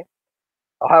array.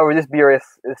 However, this beer is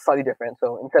slightly different.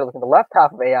 So instead of looking at the left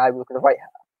half of AI, we look at the right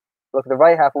half. Look at the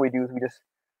right half. What we do is we just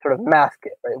sort of mask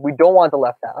it, right? We don't want the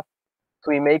left half,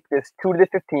 so we make this 2 to the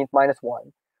 15th minus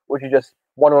 1, which is just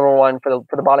 1, 1, 1, 1 for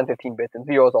the bottom 15 bits, and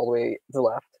 0 is all the way to the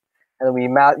left. And then we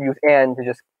use and to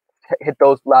just hit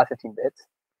those last 15 bits.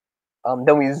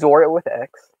 Then we XOR it with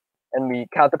X, and we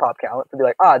count the pop count to be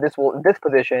like, this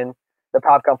position, the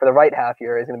pop count for the right half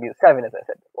here is going to be 7, as I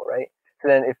said before, right? So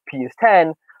then if P is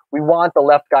 10, we want the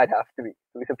left guide half to be.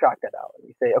 So we subtract that out. And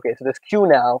we say, okay, so this Q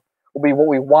now will be what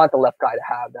we want the left guide to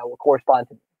have that will correspond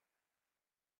to.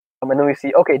 And then we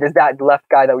see, okay, does that left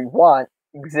guide that we want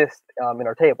exist in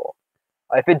our table?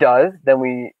 If it does, then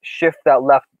we shift that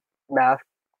left mask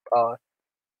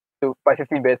by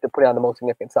 15 bits to put it on the most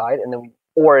significant side, and then we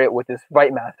OR it with this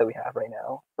right mask that we have right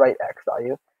now, right X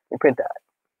value. We print that.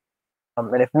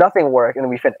 And if nothing works, and then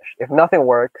we finish. If nothing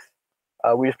works,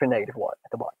 we just print -1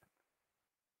 at the bottom.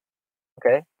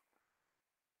 Okay.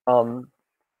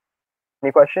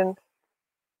 Any questions?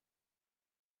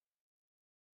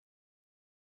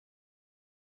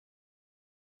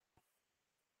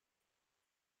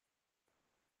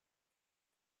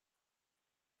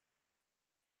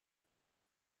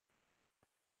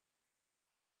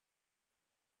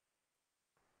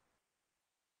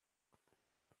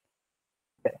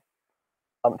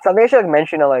 Something I should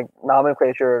mention like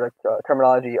nomenclature,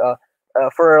 terminology.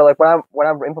 For like when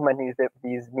I'm implementing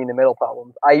these mean the middle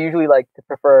problems, I usually like to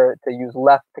prefer to use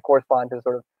left to correspond to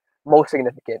sort of most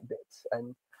significant bits,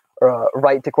 and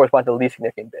right to correspond to the least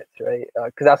significant bits, right?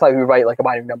 Because that's how we write like a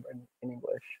binary number in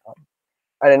English.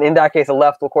 And then in that case, the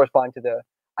left will correspond to the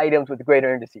items with the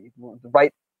greater indices. The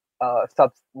right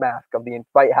submask of the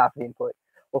right half of the input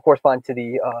will correspond to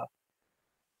the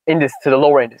to the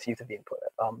lower indices of the input.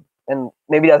 And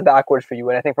maybe that's backwards for you.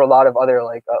 And I think for a lot of other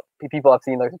like people I've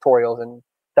seen like tutorials and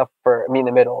stuff for mean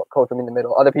the middle, code for mean the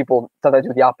middle. Other people sometimes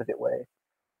do the opposite way,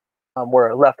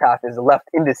 where left half is the left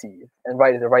indices and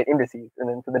right is the right indices, and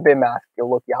then for the bin mask you'll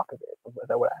look the opposite of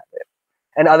that would have it.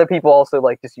 And other people also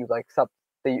like just use like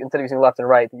instead of using left and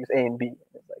right, they use A and B.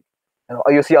 It's like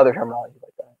you'll see other terminology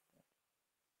like that.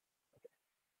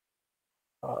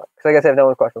 So I guess I have no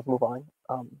other questions. Let's move on.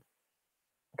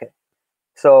 Okay,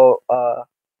 so.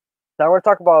 Now we're going to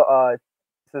talk about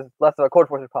this is less of a code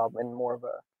forces problem and more of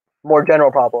a more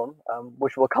general problem,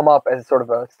 which will come up as sort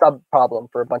of a sub problem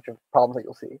for a bunch of problems that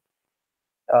you'll see.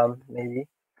 Maybe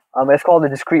it's called the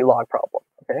discrete log problem.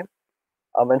 Okay,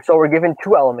 and so we're given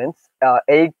two elements,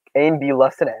 a and b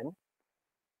less than n,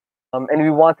 and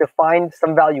we want to find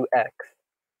some value x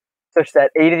such that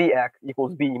a to the x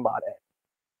equals b mod n.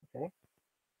 Okay.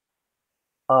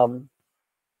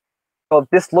 So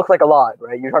this looks like a log,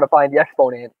 right? You're trying to find the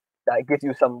exponent that gives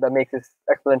you that makes this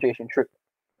exponentiation true,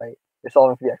 right? You're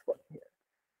solving for the exponent here.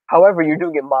 However, you're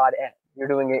doing it mod n. You're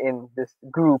doing it in this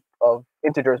group of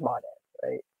integers mod n,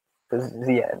 right? This is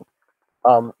Zn.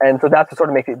 And so that's what sort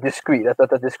of makes it discrete. That's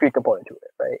the discrete component to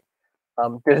it, right?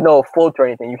 There's no float or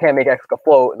anything. You can't make x like a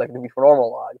float like it would be for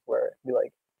normal logs, where it'd be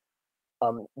like,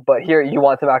 but here you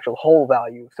want some actual whole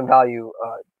value, some value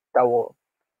that will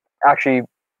actually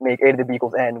make a to the b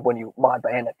equals n when you mod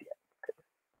by n at the end.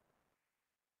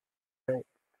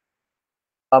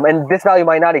 And this value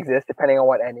might not exist depending on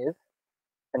what n is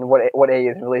and what a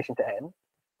is in relation to n.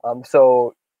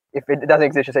 So if it doesn't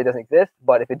exist, just say it doesn't exist.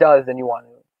 But if it does, then you want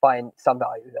to find some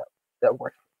value that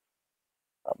works.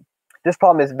 This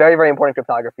problem is very, very important in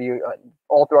cryptography,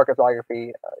 all through our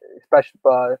cryptography. Especially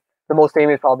the most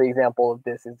famous probably example of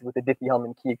this is with the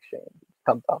Diffie-Hellman key exchange. It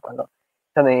comes up. I don't know,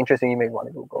 something interesting you may want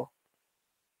to Google.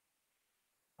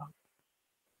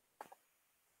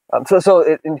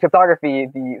 So in cryptography,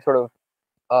 the sort of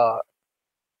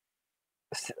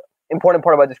important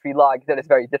part about discrete log is that it's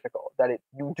very difficult. That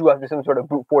you do have to do some sort of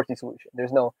brute forcing solution.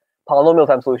 There's no polynomial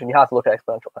time solution. You have to look at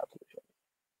exponential time solution.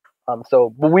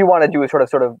 So what we want to do is sort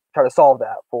of try to solve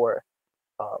that for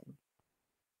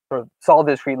sort of solve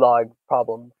the discrete log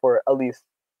problem for at least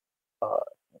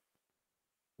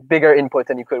bigger inputs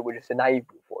than you could with just a naive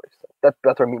brute force. So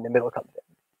that's where mean in the middle comes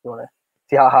in. You want to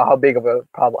see how big of a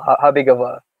problem, how big of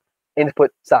a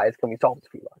input size can we solve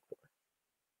discrete log for?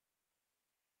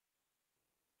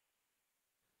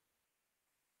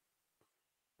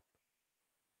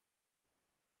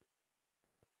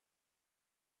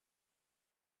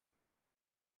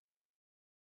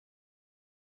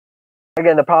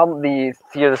 Again, the problem, the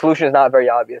solution is not very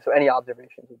obvious, so any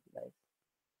observations would be nice.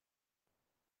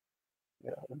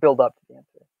 Build up to the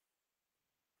answer.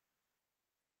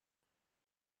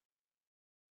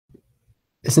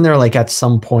 Isn't there like at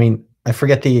some point, I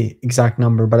forget the exact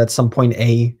number, but at some point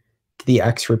a to the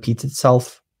x repeats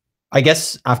itself I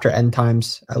guess after n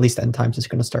times, at least n times, it's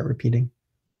going to start repeating.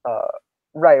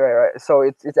 Right. So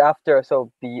it's after,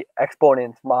 so the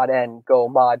exponents mod n go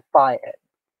mod phi n.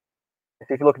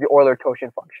 So if you look at the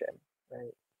Euler-Toshin function,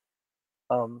 right,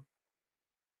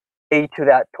 a to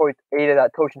that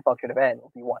Toshin function of n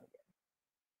will be 1 again.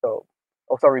 So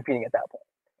I'll start repeating at that point.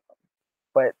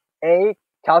 But a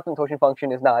calculating Toshin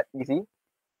function is not easy.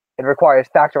 It requires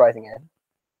factorizing n.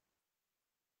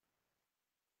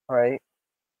 All right.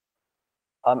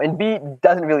 And b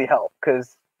doesn't really help,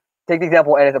 because take the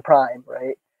example n is a prime,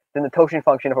 right? Then the Toshin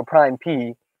function of a prime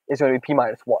p is going to be p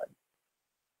minus 1.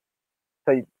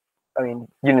 So, you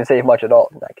didn't save much at all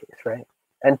in that case, right?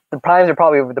 And the primes are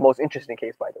probably the most interesting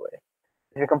case, by the way.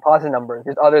 If you're composite numbers,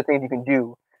 there's other things you can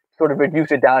do to sort of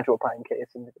reduce it down to a prime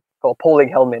case, and it's called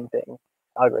Poling-Hellman thing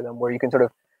algorithm, where you can sort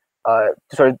of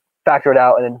factor it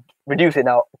out and then reduce it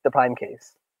now the prime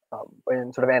case,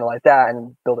 and sort of analyze that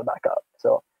and build it back up.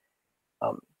 So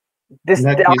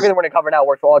the algorithm we're going to cover now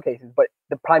works for all cases, but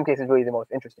the prime case is really the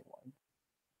most interesting one.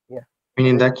 Yeah. I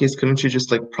mean, in that case, couldn't you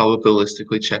just like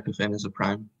probabilistically check if n is a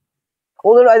prime?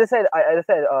 Well, no, as I said, I'm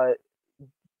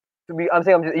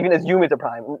saying even assume it's a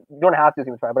prime. You don't have to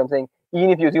assume it's a prime, but I'm saying even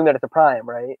if you assume that it's a prime,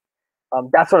 right?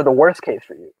 That's sort of the worst case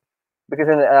for you, because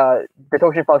then the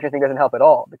Toshin function thing doesn't help at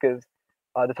all, because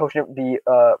the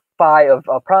phi of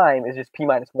prime is just p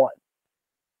minus 1.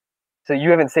 So you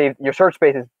haven't saved, your search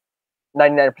space is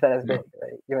 99% as big,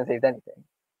 right? You haven't saved anything.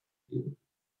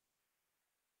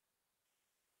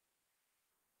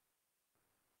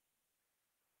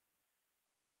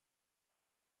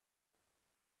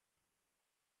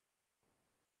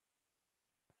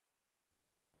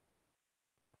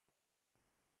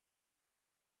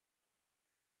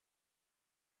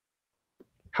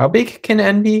 How big can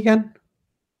n be again?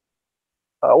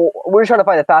 We're trying to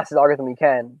find the fastest algorithm we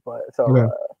can, but so Yeah.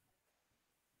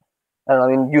 I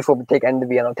don't know. Useful to take n to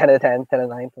be 10 to the 10, 10 to the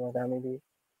 9, something like that maybe.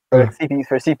 For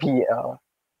CP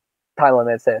time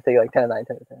limits, say take like 10 to the 9,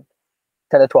 10 to the 10,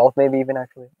 10 to 12 maybe even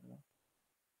actually.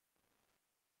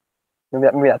 Maybe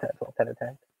not 10 to 12, 10 to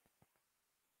 10.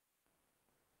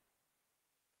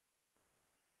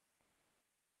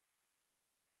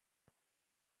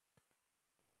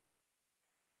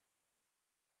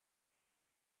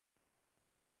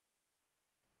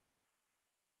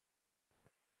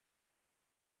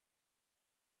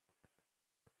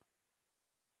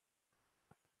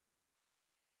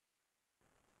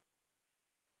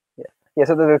 Yeah,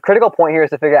 so the critical point here is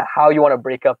to figure out how you want to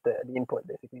break up the input,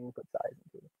 basically input size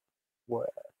into what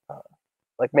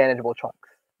like manageable chunks,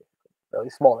 really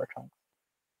smaller chunks.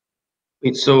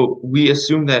 Wait, so we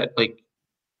assume that like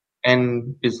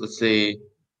n is, let's say,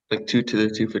 like 2 to the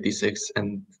 256,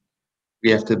 and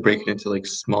we have to break it into like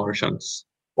smaller chunks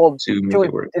to make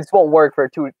it work. It won't work for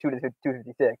 2 to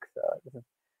 256.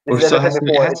 This is, as I said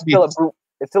before,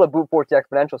 it's still a brute force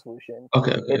exponential solution.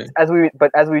 Okay. It's as we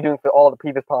doing for all the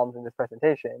previous problems in this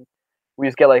presentation, we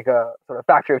just get like a sort of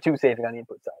factor of 2 saving on the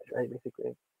input size, right?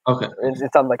 Basically. Okay.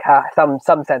 It's some like some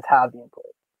sense have the input.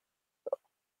 So.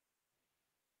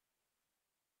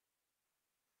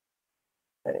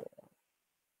 Anyway.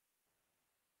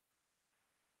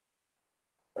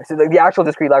 So the actual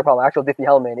discrete lag problem, actual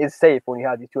Diffie-Hellman, is safe when you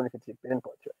have these 256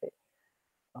 inputs, right?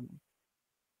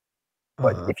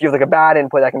 But if you have like a bad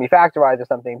input that can be factorized or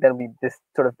something, then this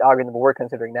sort of algorithm we're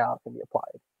considering now can be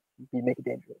applied. You make it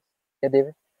dangerous. Yeah,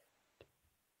 David?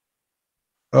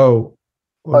 Oh.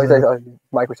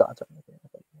 Microsoft.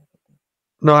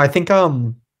 No, I think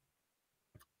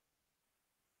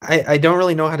I don't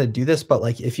really know how to do this, but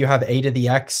like if you have a to the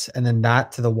x and then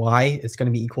that to the y, it's going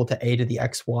to be equal to a to the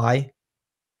xy.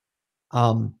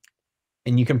 And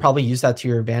you can probably use that to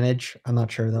your advantage. I'm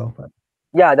not sure though, but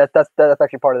yeah, that's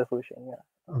actually part of the solution.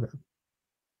 Yeah. Okay.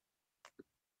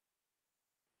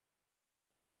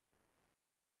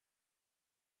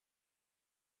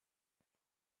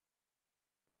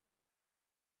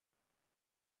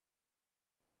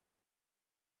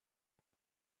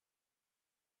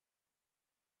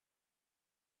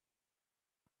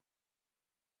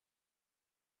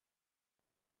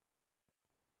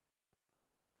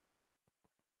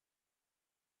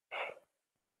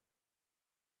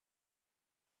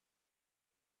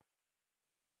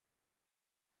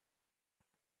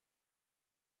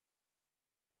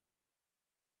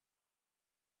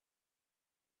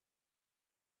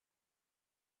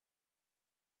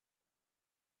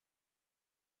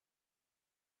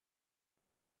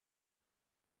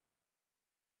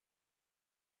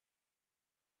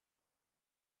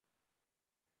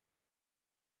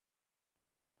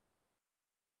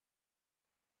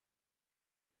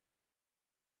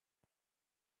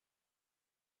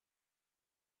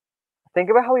 think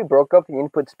about how we broke up the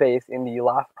input space in the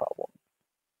last problem.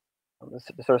 The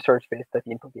sort of search space that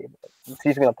the input gave us. Let's see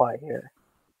if we can apply it here.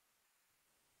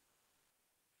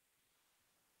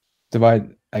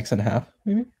 Divide x in half,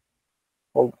 maybe?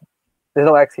 Well, there's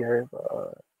no x here.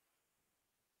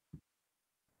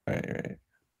 Right.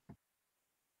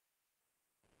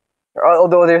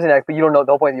 Although there's an x, but you don't know,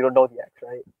 the whole point is you don't know the x,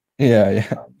 right?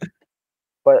 Yeah.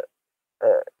 But,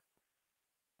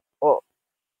 well,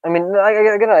 I mean,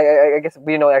 I guess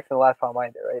we didn't know x in the last problem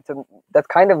either, right? So that's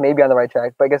kind of maybe on the right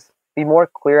track, but I guess be more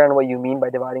clear on what you mean by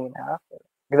dividing in half,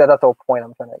 because that's the whole point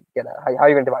I'm trying to get at. How are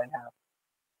you going to divide in half?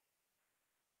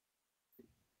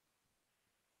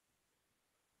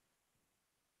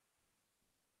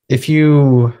 If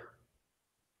you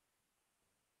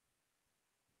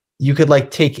could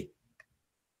like take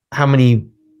how many,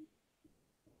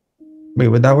 wait,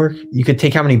 would that work? You could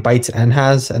take how many bytes n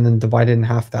has and then divide it in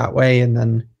half that way, and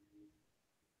then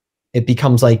it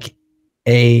becomes like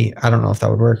I don't know if that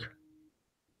would work.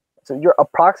 So you're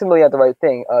approximately at the right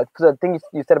thing. Because the thing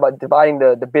you said about dividing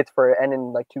the bits for n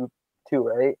in like two,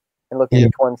 right? And looking at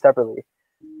each one separately.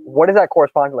 What does that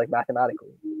correspond to like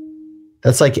mathematically?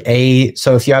 That's like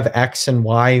so if you have x and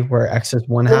y, where x is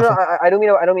one half. No, I don't mean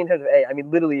in terms of a. I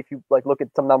mean literally, if you like look at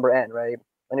some number n, right,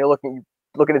 and you look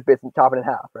at its bits and chop it in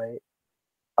half, right?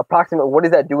 Approximately, what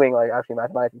is that doing? Like actually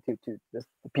mathematically to just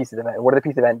the pieces of n. What do the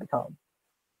pieces of n become?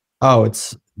 Oh,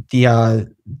 it's the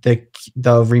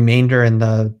remainder and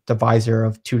the divisor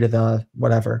of 2 to the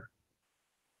whatever.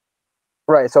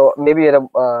 Right. So maybe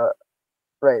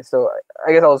right. So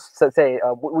I guess I'll say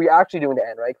we're actually doing the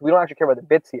n, right? We don't actually care about the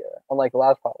bits here, unlike the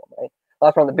last problem, right?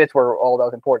 Last problem, the bits were all that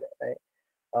was important, right?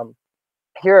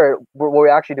 Here, what we're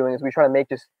actually doing is we're trying to make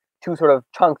just two sort of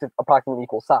chunks of approximately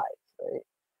equal size, right?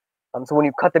 So when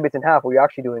you cut the bits in half, what you're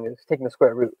actually doing is taking the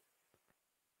square root.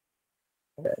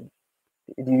 Okay.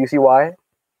 Do you see why?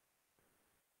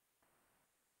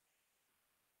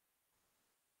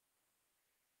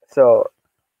 So,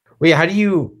 well, yeah, how do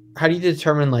you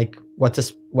determine like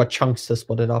what chunks to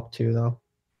split it up to, though?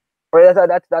 Right,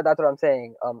 that's what I'm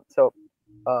saying. So,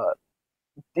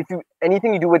 if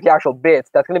anything you do with the actual bits,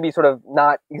 that's going to be sort of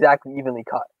not exactly evenly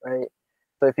cut, right?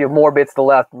 So if you have more bits to the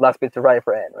left, less bits to right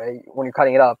for n, right? When you're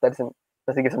cutting it up, that doesn't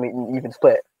give something an even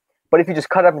split. But if you just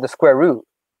cut it up into square root,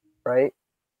 right?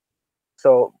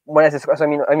 So when I say so I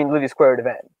mean literally square root of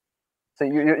n. So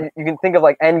you can think of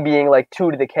like n being like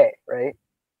 2 to the k, right?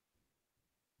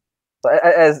 So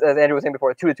as Andrew was saying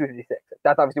before, 2 to 256.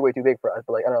 That's obviously way too big for us,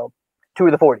 but like I don't know, 2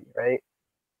 to the 40, right?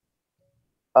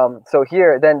 So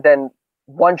here then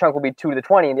one chunk will be 2 to the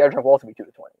 20, and the other chunk will also be 2 to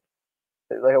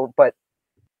the 20. Like, but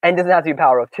n doesn't have to be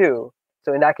power of 2,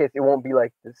 so in that case, it won't be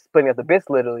like splitting up the bits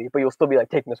literally, but you'll still be like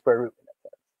taking the square root in that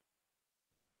sense.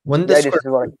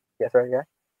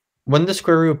 Wouldn't the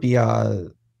square root be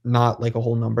not like a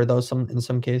whole number though? In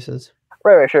some cases.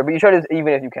 Right, sure, but you try to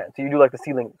even if you can. So you do like the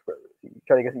ceiling of the square root. You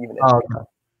try to get even if you can.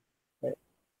 Right?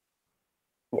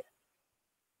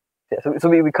 Yeah. So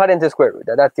we cut into square root.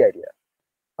 That's the idea.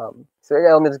 So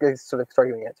yeah, let me just sort of start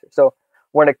giving the answer. So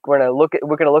we're gonna look at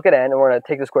n, and we're gonna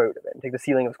take the square root of it, and take the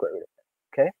ceiling of square root of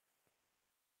it. Okay.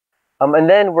 And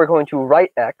then we're going to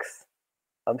write x,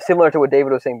 similar to what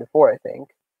David was saying before, I think,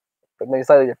 but maybe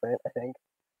slightly different. I think.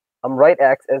 Write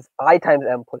x as I times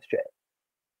m plus j,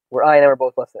 where I and m are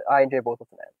both less than I and j are both less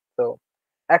than n. So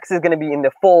x is going to be in the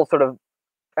full sort of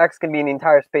x can be in the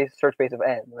entire search space of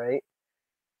n, right?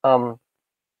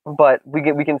 But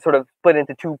we can sort of split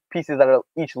into two pieces that are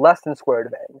each less than square root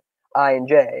of n, I and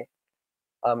j,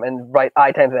 and write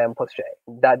I times m plus j.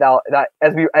 That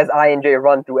as I and j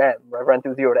run through m, run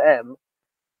through 0 to m,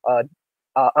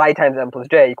 I times m plus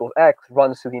j equals x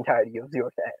runs through the entirety of 0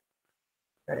 to n.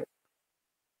 Right.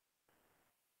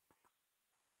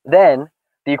 Then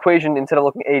the equation, instead of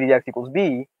looking a to the x equals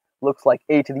b, looks like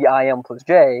a to the im plus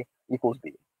j equals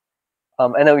b.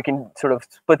 And then we can sort of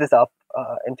split this up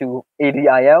into a to the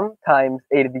im times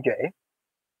a to the j,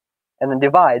 and then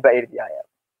divide by a to the im.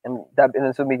 And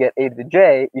then so we get a to the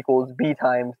j equals b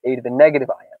times a to the negative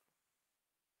im.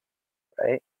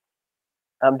 Right?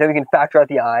 Then we can factor out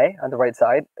the I on the right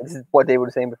side. This is what David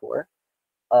was saying before.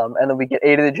 And then we get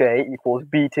a to the j equals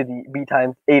b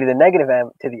times a to the negative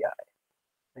m to the I.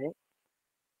 Right?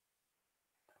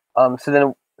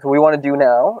 So what we want to do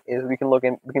now is we can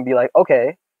be like,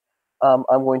 okay, I'm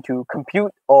going to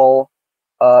compute all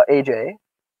aj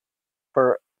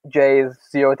for j is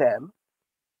 0 to m,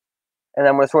 and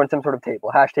I'm going to store in some sort of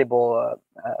table, hash table,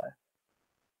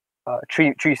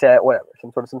 tree set, whatever,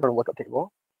 some sort of lookup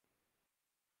table.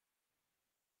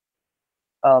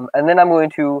 And then I'm going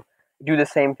to do the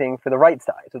same thing for the right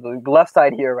side. So the left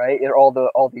side here, right, are all the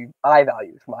I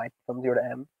values from 0 to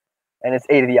m, and it's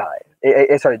a to the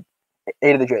I. Sorry,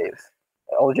 a to the j's.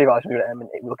 All the j values from 0 to m, and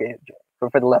we look at a to j for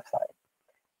the left side.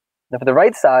 Now for the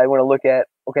right side, we're going to look at,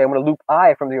 okay, I'm going to loop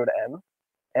I from 0 to m,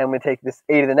 and I'm going to take this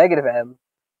a to the negative m,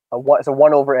 so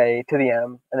 1 over a to the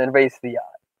m, and then raise to the I.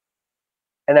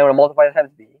 And then I'm going to multiply that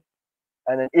times b.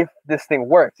 And then if this thing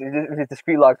works, if this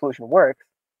discrete log solution works,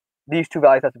 these two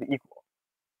values have to be equal.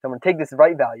 So I'm going to take this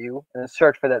right value and then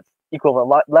search for that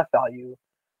equivalent left value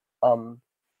in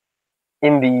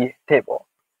the table.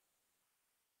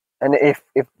 And if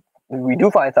we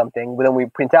do find something, then we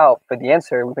print out, for the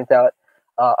answer, we print out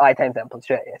I times m plus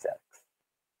j as x.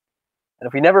 And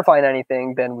if we never find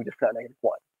anything, then we just print out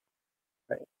 -1.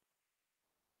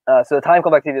 Right? So the time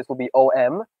complexity of this will be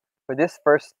OM for this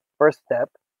first step,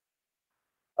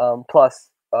 plus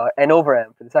n over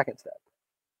m for the second step.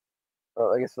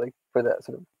 Or I guess like for the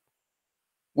sort of,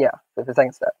 yeah, for the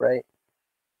second step, right?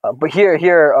 But here n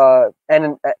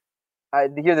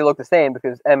here they look the same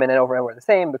because m and n over m are the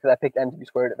same because I picked m to be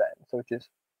square root of n, so it's just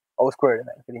O squared of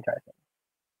n for the entire thing.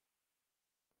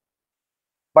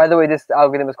 By the way, this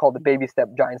algorithm is called the baby step,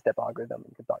 giant step algorithm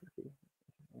in cryptography.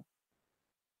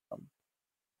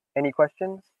 Any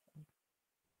questions?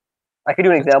 I could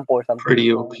do an example or something.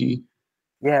 Pretty OP.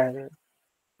 Yeah, it is.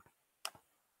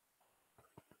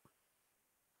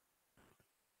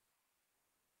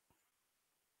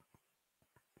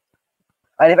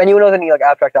 And if anyone knows any like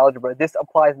abstract algebra, this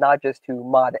applies not just to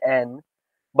mod n,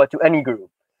 but to any group.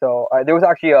 So there was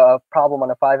actually a problem on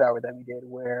a 5-hour that we did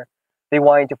where they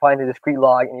wanted to find a discrete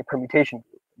log in a permutation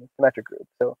group, in a symmetric group.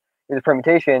 So in a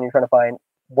permutation, you're trying to find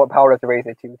what power to have to raise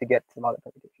it to get some other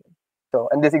permutation. So,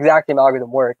 and this exact same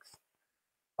algorithm works,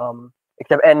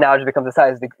 except n now just becomes the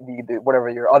size of the whatever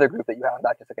your other group that you have,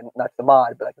 not just not the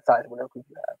mod, but like the size of whatever group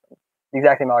you have. The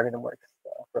exact same algorithm works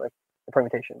for like the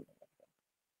permutation.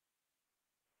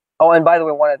 Oh, and by the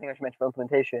way, one other thing I should mention for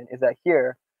implementation is that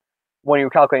here, when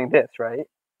you're calculating this, right?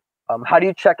 How do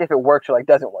you check if it works or like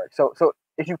doesn't work? So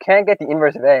if you can't get the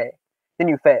inverse of a, then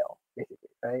you fail, basically,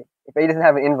 right? If a doesn't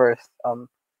have an inverse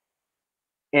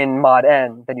in mod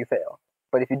n, then you fail.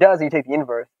 But if it does, you take the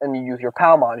inverse and you use your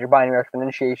PAL mod, your binary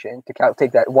exponentiation, to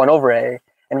take that 1 over a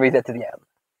and raise that to the m.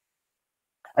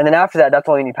 And then after that, that's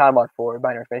all you need PAL mod for,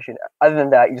 binary exponentiation. Other than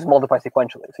that, you just multiply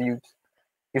sequentially. So you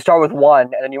start with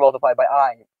 1, and then you multiply by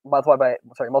multiply by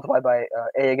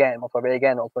a again, multiply by a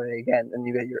again, multiply by a again, and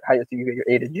you get your a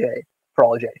to j for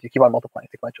all j. So you keep on multiplying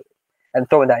sequentially, and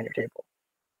throwing that in your table.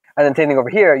 And then same thing over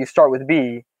here. You start with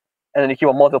b, and then you keep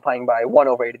on multiplying by 1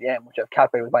 over a to the m, which I've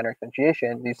calculated with binary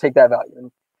exponentiation. You take that value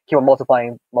and keep on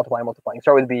multiplying.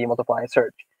 Start with b, multiply,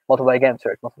 search, multiply again,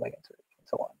 search, multiply again, search, and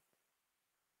so on.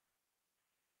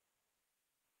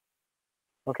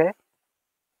 Okay.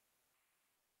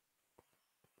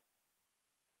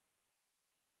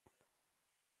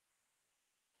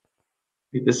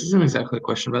 This isn't exactly a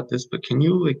question about this, but can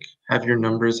you like have your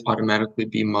numbers automatically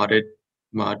be mod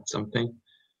something?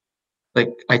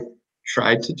 Like I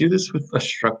tried to do this with a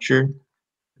structure,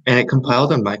 and it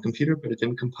compiled on my computer, but it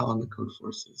didn't compile on the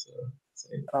Codeforces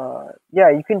site. Yeah,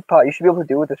 you can. You should be able to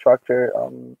do with the structure,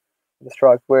 the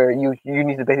struct where you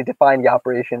need to basically define the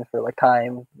operations for like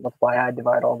time, multiply, add,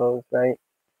 divide, all those, right?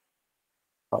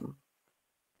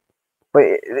 But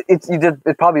it's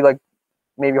probably like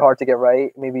maybe hard to get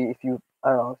right. Maybe if you,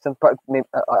 I don't know,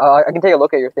 I can take a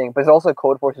look at your thing, but there's also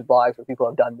Codeforces blogs where people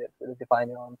have done this, where they define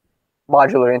their own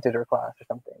modular integer class or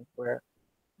something where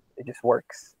it just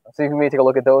works. So you can maybe take a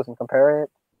look at those and compare it,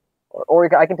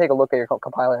 or I can take a look at your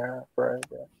compiler for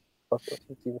the Codeforces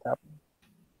and see what's happening.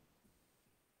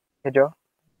 Hey, Joe?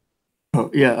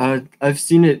 Oh, yeah, I've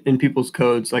seen it in people's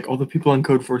codes. Like all the people on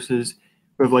Codeforces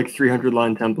who have like 300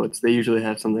 line templates, they usually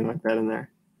have something like that in there.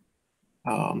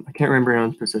 I can't remember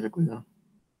anyone specifically though.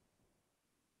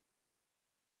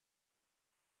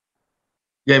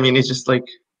 Yeah, I mean it's just like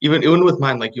even with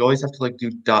mine, like you always have to like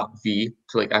do .v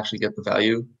to like actually get the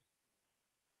value.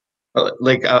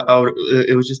 Like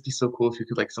it would just be so cool if you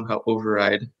could like somehow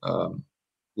override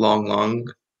long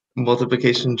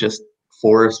multiplication just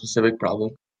for a specific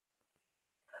problem.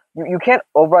 You can't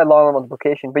override long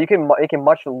multiplication, but you can make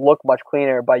it look much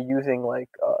cleaner by using like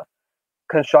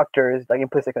constructors, like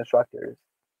implicit constructors.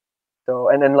 So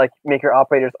and then like make your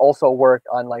operators also work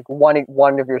on like one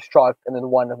of your struct and then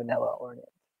one of an LL or an int.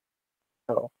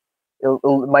 So you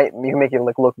can make it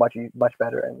like look much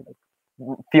better and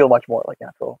like, feel much more like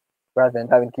natural rather than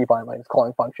having to keep on like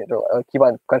calling functions or keep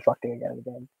on constructing again and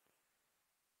again.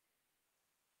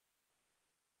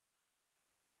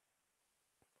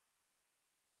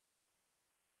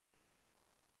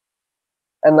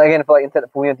 And again, if like instead of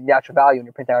we went to the natural value and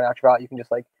you print out a natural value, you can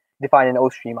just like define an O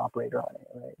stream operator on it,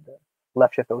 right? The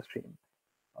left shift O stream,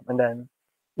 and then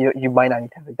you might not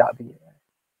need to have a dot v. Right?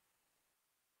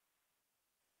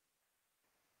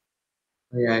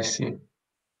 Yeah, I see.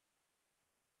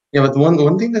 Yeah, but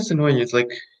one thing that's annoying is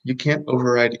like you can't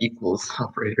override equals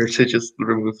operator to just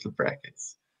remove the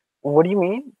brackets. What do you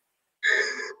mean?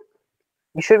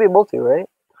 You should be able to, right?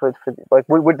 For like,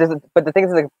 but the thing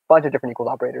is, there's a bunch of different equals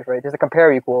operators, right? There's a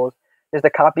compare equals, there's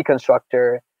the copy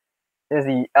constructor, there's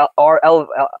the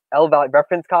L value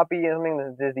reference copy, and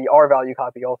something. There's the R value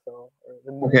copy also.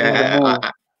 Okay,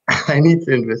 I need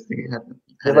to investigate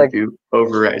how to do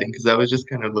overriding because I was just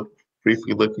kind of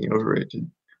briefly looking over it to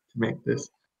make this.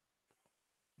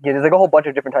 Yeah, there's like a whole bunch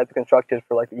of different types of constructors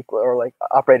for like equal or like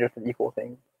operators for equal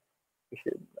things. We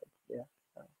should, yeah.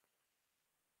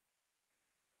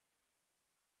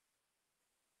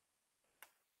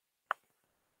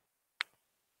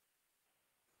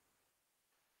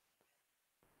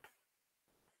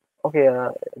 Okay, I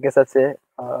guess that's it.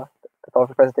 That's all for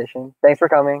the presentation. Thanks for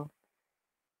coming.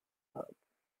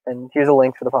 And here's a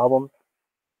link for the problem.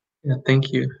 Yeah,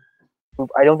 thank you.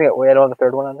 I don't think I don't have the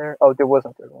third one on there. Oh, there was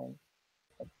a third one.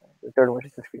 The third one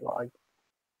is discrete log.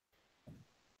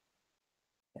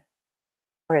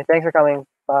 Okay, thanks for coming.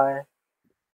 Bye.